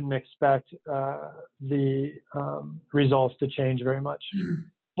wouldn't expect the results to change very much.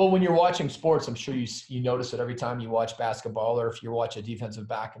 Well, when you're watching sports, I'm sure you notice it every time you watch basketball, or if you watch a defensive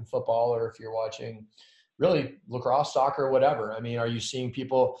back in football, or if you're watching really lacrosse, soccer, whatever. I mean, are you seeing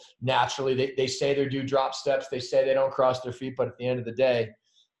people naturally, they say they do drop steps, they say they don't cross their feet, but at the end of the day,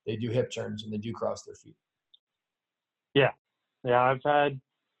 they do hip turns and they do cross their feet. Yeah. I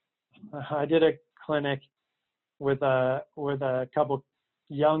did a clinic with a couple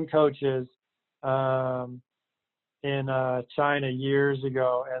young coaches in China years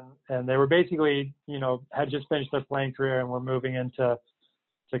ago, and they were basically, had just finished their playing career and were moving into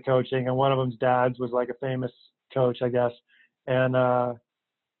coaching, and one of them's dads was like a famous coach, I guess, and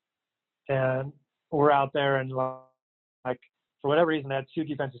we're out there, and like for whatever reason they had 2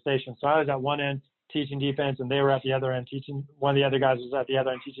 defensive stations, so I was at one end teaching defense and they were at the other end teaching. One of the other guys was at the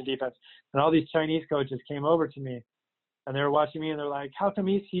other end teaching defense, and all these Chinese coaches came over to me and they were watching me and they're like, how come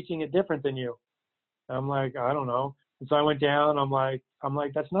he's teaching it different than you? And I'm like, I don't know. And so I went down, I'm like,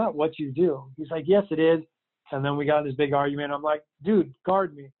 that's not what you do. He's like, yes, it is. And then we got in this big argument. I'm like, dude,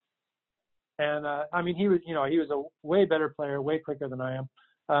 guard me. And I mean, he was a way better player, way quicker than I am.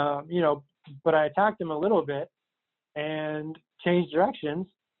 But I attacked him a little bit and changed directions.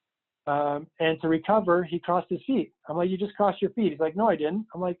 And to recover, he crossed his feet. I'm like, you just crossed your feet. He's like, no, I didn't.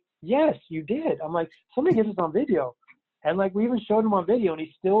 I'm like, yes, you did. I'm like, somebody gets this on video. And like, we even showed him on video and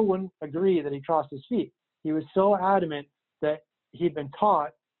he still wouldn't agree that he crossed his feet. He was so adamant that he'd been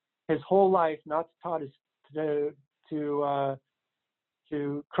taught his whole life not to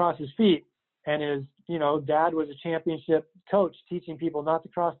cross his feet. And his, dad was a championship coach teaching people not to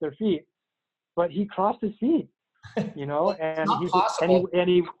cross their feet, but he crossed his feet, and he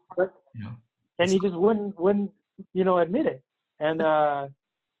just wouldn't, admit it. And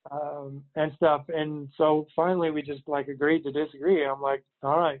stuff. And so finally we just like agreed to disagree. I'm like,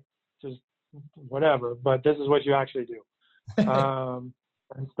 all right, just whatever, but this is what you actually do. And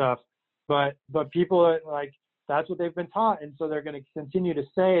stuff. But people are like, that's what they've been taught. And so they're going to continue to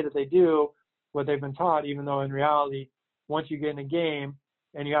say that they do what they've been taught, even though in reality, once you get in a game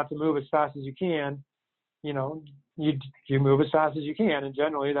and you have to move as fast as you can, you move as fast as you can. And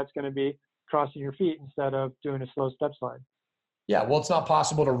generally that's going to be crossing your feet instead of doing a slow step slide. Yeah. Well, it's not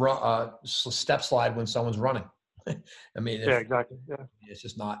possible to run step slide when someone's running. I mean, exactly. Yeah. It's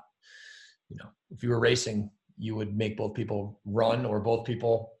just not, if you were racing, you would make both people run or both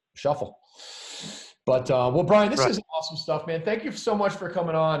people shuffle. But well, Brian, this is awesome stuff, man. Thank you so much for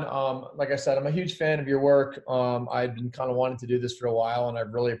coming on. Like I said, I'm a huge fan of your work. I've been kind of wanting to do this for a while, and I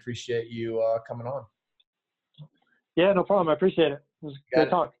really appreciate you coming on. Yeah, no problem. I appreciate it. It was a good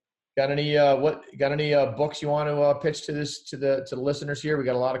talk. Got any books you want to pitch to the listeners here? We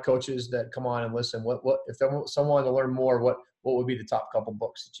got a lot of coaches that come on and listen. What if someone wanted to learn more? What would be the top couple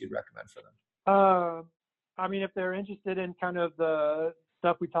books that you'd recommend for them? I mean, if they're interested in kind of the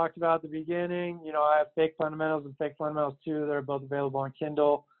stuff we talked about at the beginning, I have Fake Fundamentals and Fake Fundamentals 2. They're both available on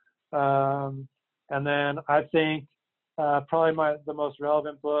Kindle. And then I think probably the most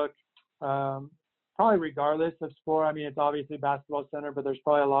relevant book, probably regardless of sport. I mean, it's obviously basketball centered, but there's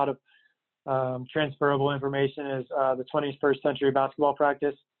probably a lot of transferable information is the 21st Century Basketball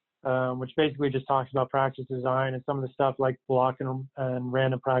Practice, which basically just talks about practice design and some of the stuff like block and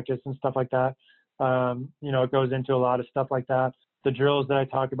random practice and stuff like that. It goes into a lot of stuff like that. The drills that I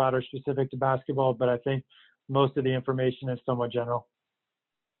talk about are specific to basketball, but I think most of the information is somewhat general.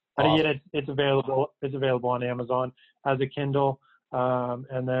 Awesome. And again, it's available on Amazon as a Kindle,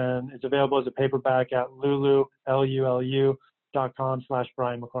 and then it's available as a paperback at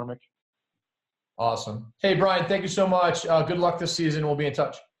lulu.com/Brian McCormick. Awesome. Hey, Brian, thank you so much. Good luck this season. We'll be in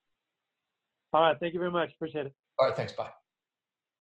touch. All right. Thank you very much. Appreciate it. All right. Thanks. Bye.